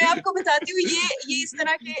 मैं आपको बताती हूँ, ये इस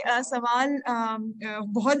तरह के सवाल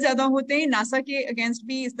बहुत ज्यादा होते हैं। नासा के अगेंस्ट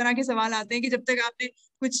भी इस तरह के सवाल आते हैं कि जब तक आपने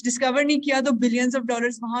कुछ डिस्कवर नहीं किया तो बिलियंस ऑफ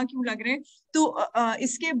डॉलर्स वहां क्यों लग रहे हैं। तो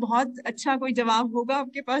इसके बहुत अच्छा कोई जवाब होगा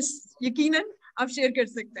आपके पास, यकीनन आप शेयर कर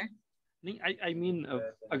सकते हैं। नहीं, आई मीन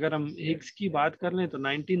अगर हम हिग्स की बात कर लें तो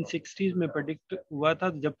 1960s में प्रेडिक्ट हुआ था।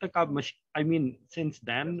 जब तक आप I mean since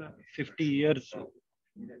then 50 years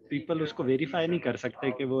people उसको वेरीफाई नहीं कर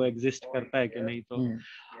सकते कि वो एग्जिस्ट करता है कि नहीं। तो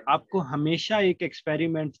आपको हमेशा एक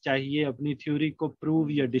एक्सपेरिमेंट चाहिए अपनी थ्योरी को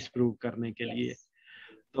प्रूव या डिसप्रूव करने के लिए।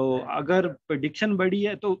 तो अगर प्रेडिक्शन बड़ी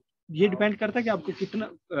है तो ये डिपेंड करता है कि आपको कितना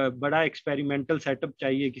बड़ा एक्सपेरिमेंटल सेटअप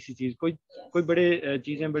चाहिए किसी चीज। कोई बड़े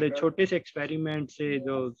चीजें बड़े छोटे से एक्सपेरिमेंट से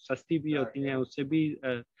जो सस्ती भी होती हैं उससे भी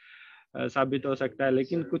साबित हो सकता है।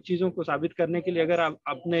 लेकिन कुछ चीजों को साबित करने के लिए अगर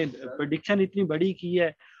आपने प्रेडिक्शन इतनी बड़ी की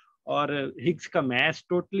है और हिग्स का मैथ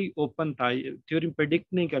टोटली ओपन था, थ्योरी प्रेडिक्ट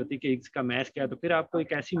नहीं करती कि हिग्स का मैथ क्या है, तो फिर आपको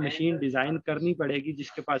एक ऐसी मशीन डिजाइन करनी पड़ेगी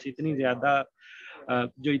जिसके पास इतनी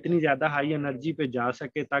ज्यादा हाई एनर्जी पे जा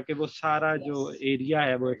सके ताकि वो सारा जो एरिया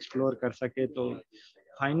है वो एक्सप्लोर कर सके। तो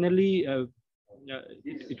finally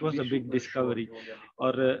it was a big discovery.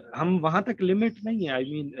 और हम वहां तक लिमिट नहीं है। आई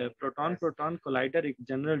मीन प्रोटॉन कोलाइडर एक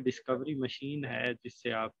जनरल डिस्कवरी मशीन है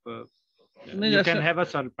जिससे आप you can have a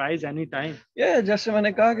surprise any time. जैसे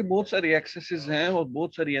मैंने कहा कि बहुत सारी एक्सेसेस हैं और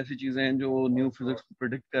बहुत सारी ऐसी चीजें हैं जो न्यू फिजिक्स को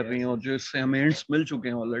प्रेडिक्ट कर रही हैं और जो इससे हमें हिंट्स मिल चुके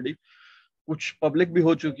हैं ऑलरेडी। कुछ पब्लिक भी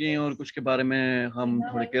हो चुकी हैं और कुछ के बारे में हम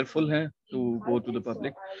थोड़े केयरफुल हैं to go to the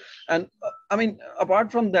public. And I mean apart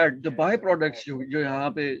from that the by products जो यहाँ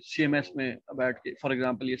पे CMS में बैठ के, फॉर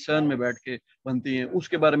एग्जांपल ये CERN में बैठ के बनती हैं,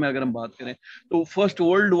 उसके बारे में अगर हम बात करें तो फर्स्ट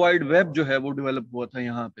वर्ल्ड वाइड वेब जो है वो डेवलप हुआ था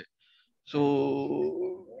यहाँ पे। सो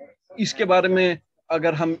इसके बारे में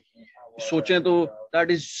अगर हम सोचें तो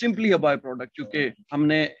that is simply a by product, क्योंकि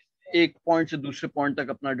हमने एक पॉइंट से दूसरे पॉइंट तक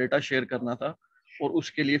अपना डेटा शेयर करना था और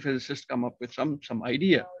उसके लिए physicist come up with some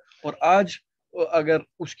idea. और आज अगर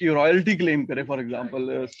उसकी रॉयल्टी क्लेम करे for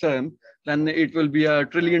example CERN, then it will be a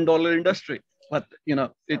 $1 trillion industry. But you know,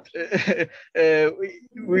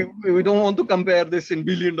 we don't want to compare this in $1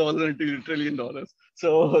 billion and $1 trillion.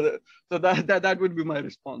 So that would be my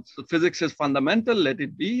response. So physics is fundamental, let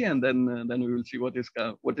it be, and then we will see what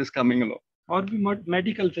is coming along. और भी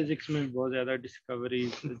medical physics में बहुत ज्यादा discovery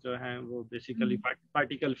जो है वो basically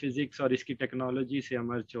particle physics और इसकी टेक्नोलॉजी से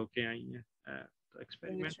इमर्ज होके आई हैं। तो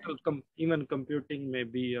एक्सपेरिमेंटल इवन कंप्यूटिंग में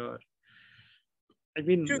भी, और I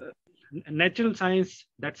mean natural science,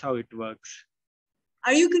 that's how it works.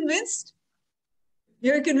 Are you convinced?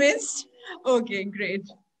 You're convinced? Okay, great.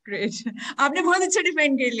 आपने बहुत अच्छा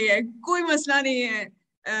डिफेंड कर लिया है, कोई मसला नहीं है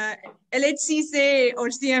LHC से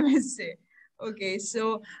और CMS से। Okay, so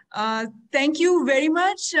thank you very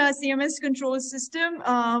much, CMS Control System,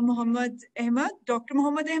 Ahmad, Dr.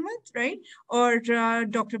 Mohammed Ahmad, right? Or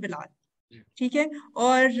Dr. Bilal. ठीक है,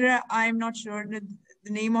 और I'm not sure the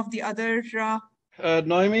name of the other.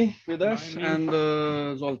 Noemi with us and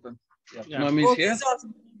Zoltan. Noemi is here.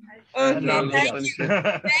 Okay,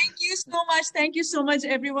 thank you so much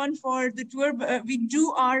everyone for the tour. We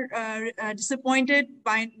are disappointed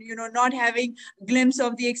by not having a glimpse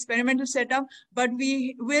of the experimental setup, but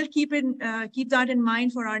we will keep that in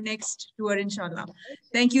mind for our next tour, inshallah.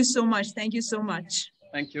 Thank you so much. Thank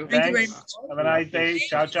you. Thank you very much. Have a nice day.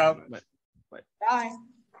 Ciao. Bye.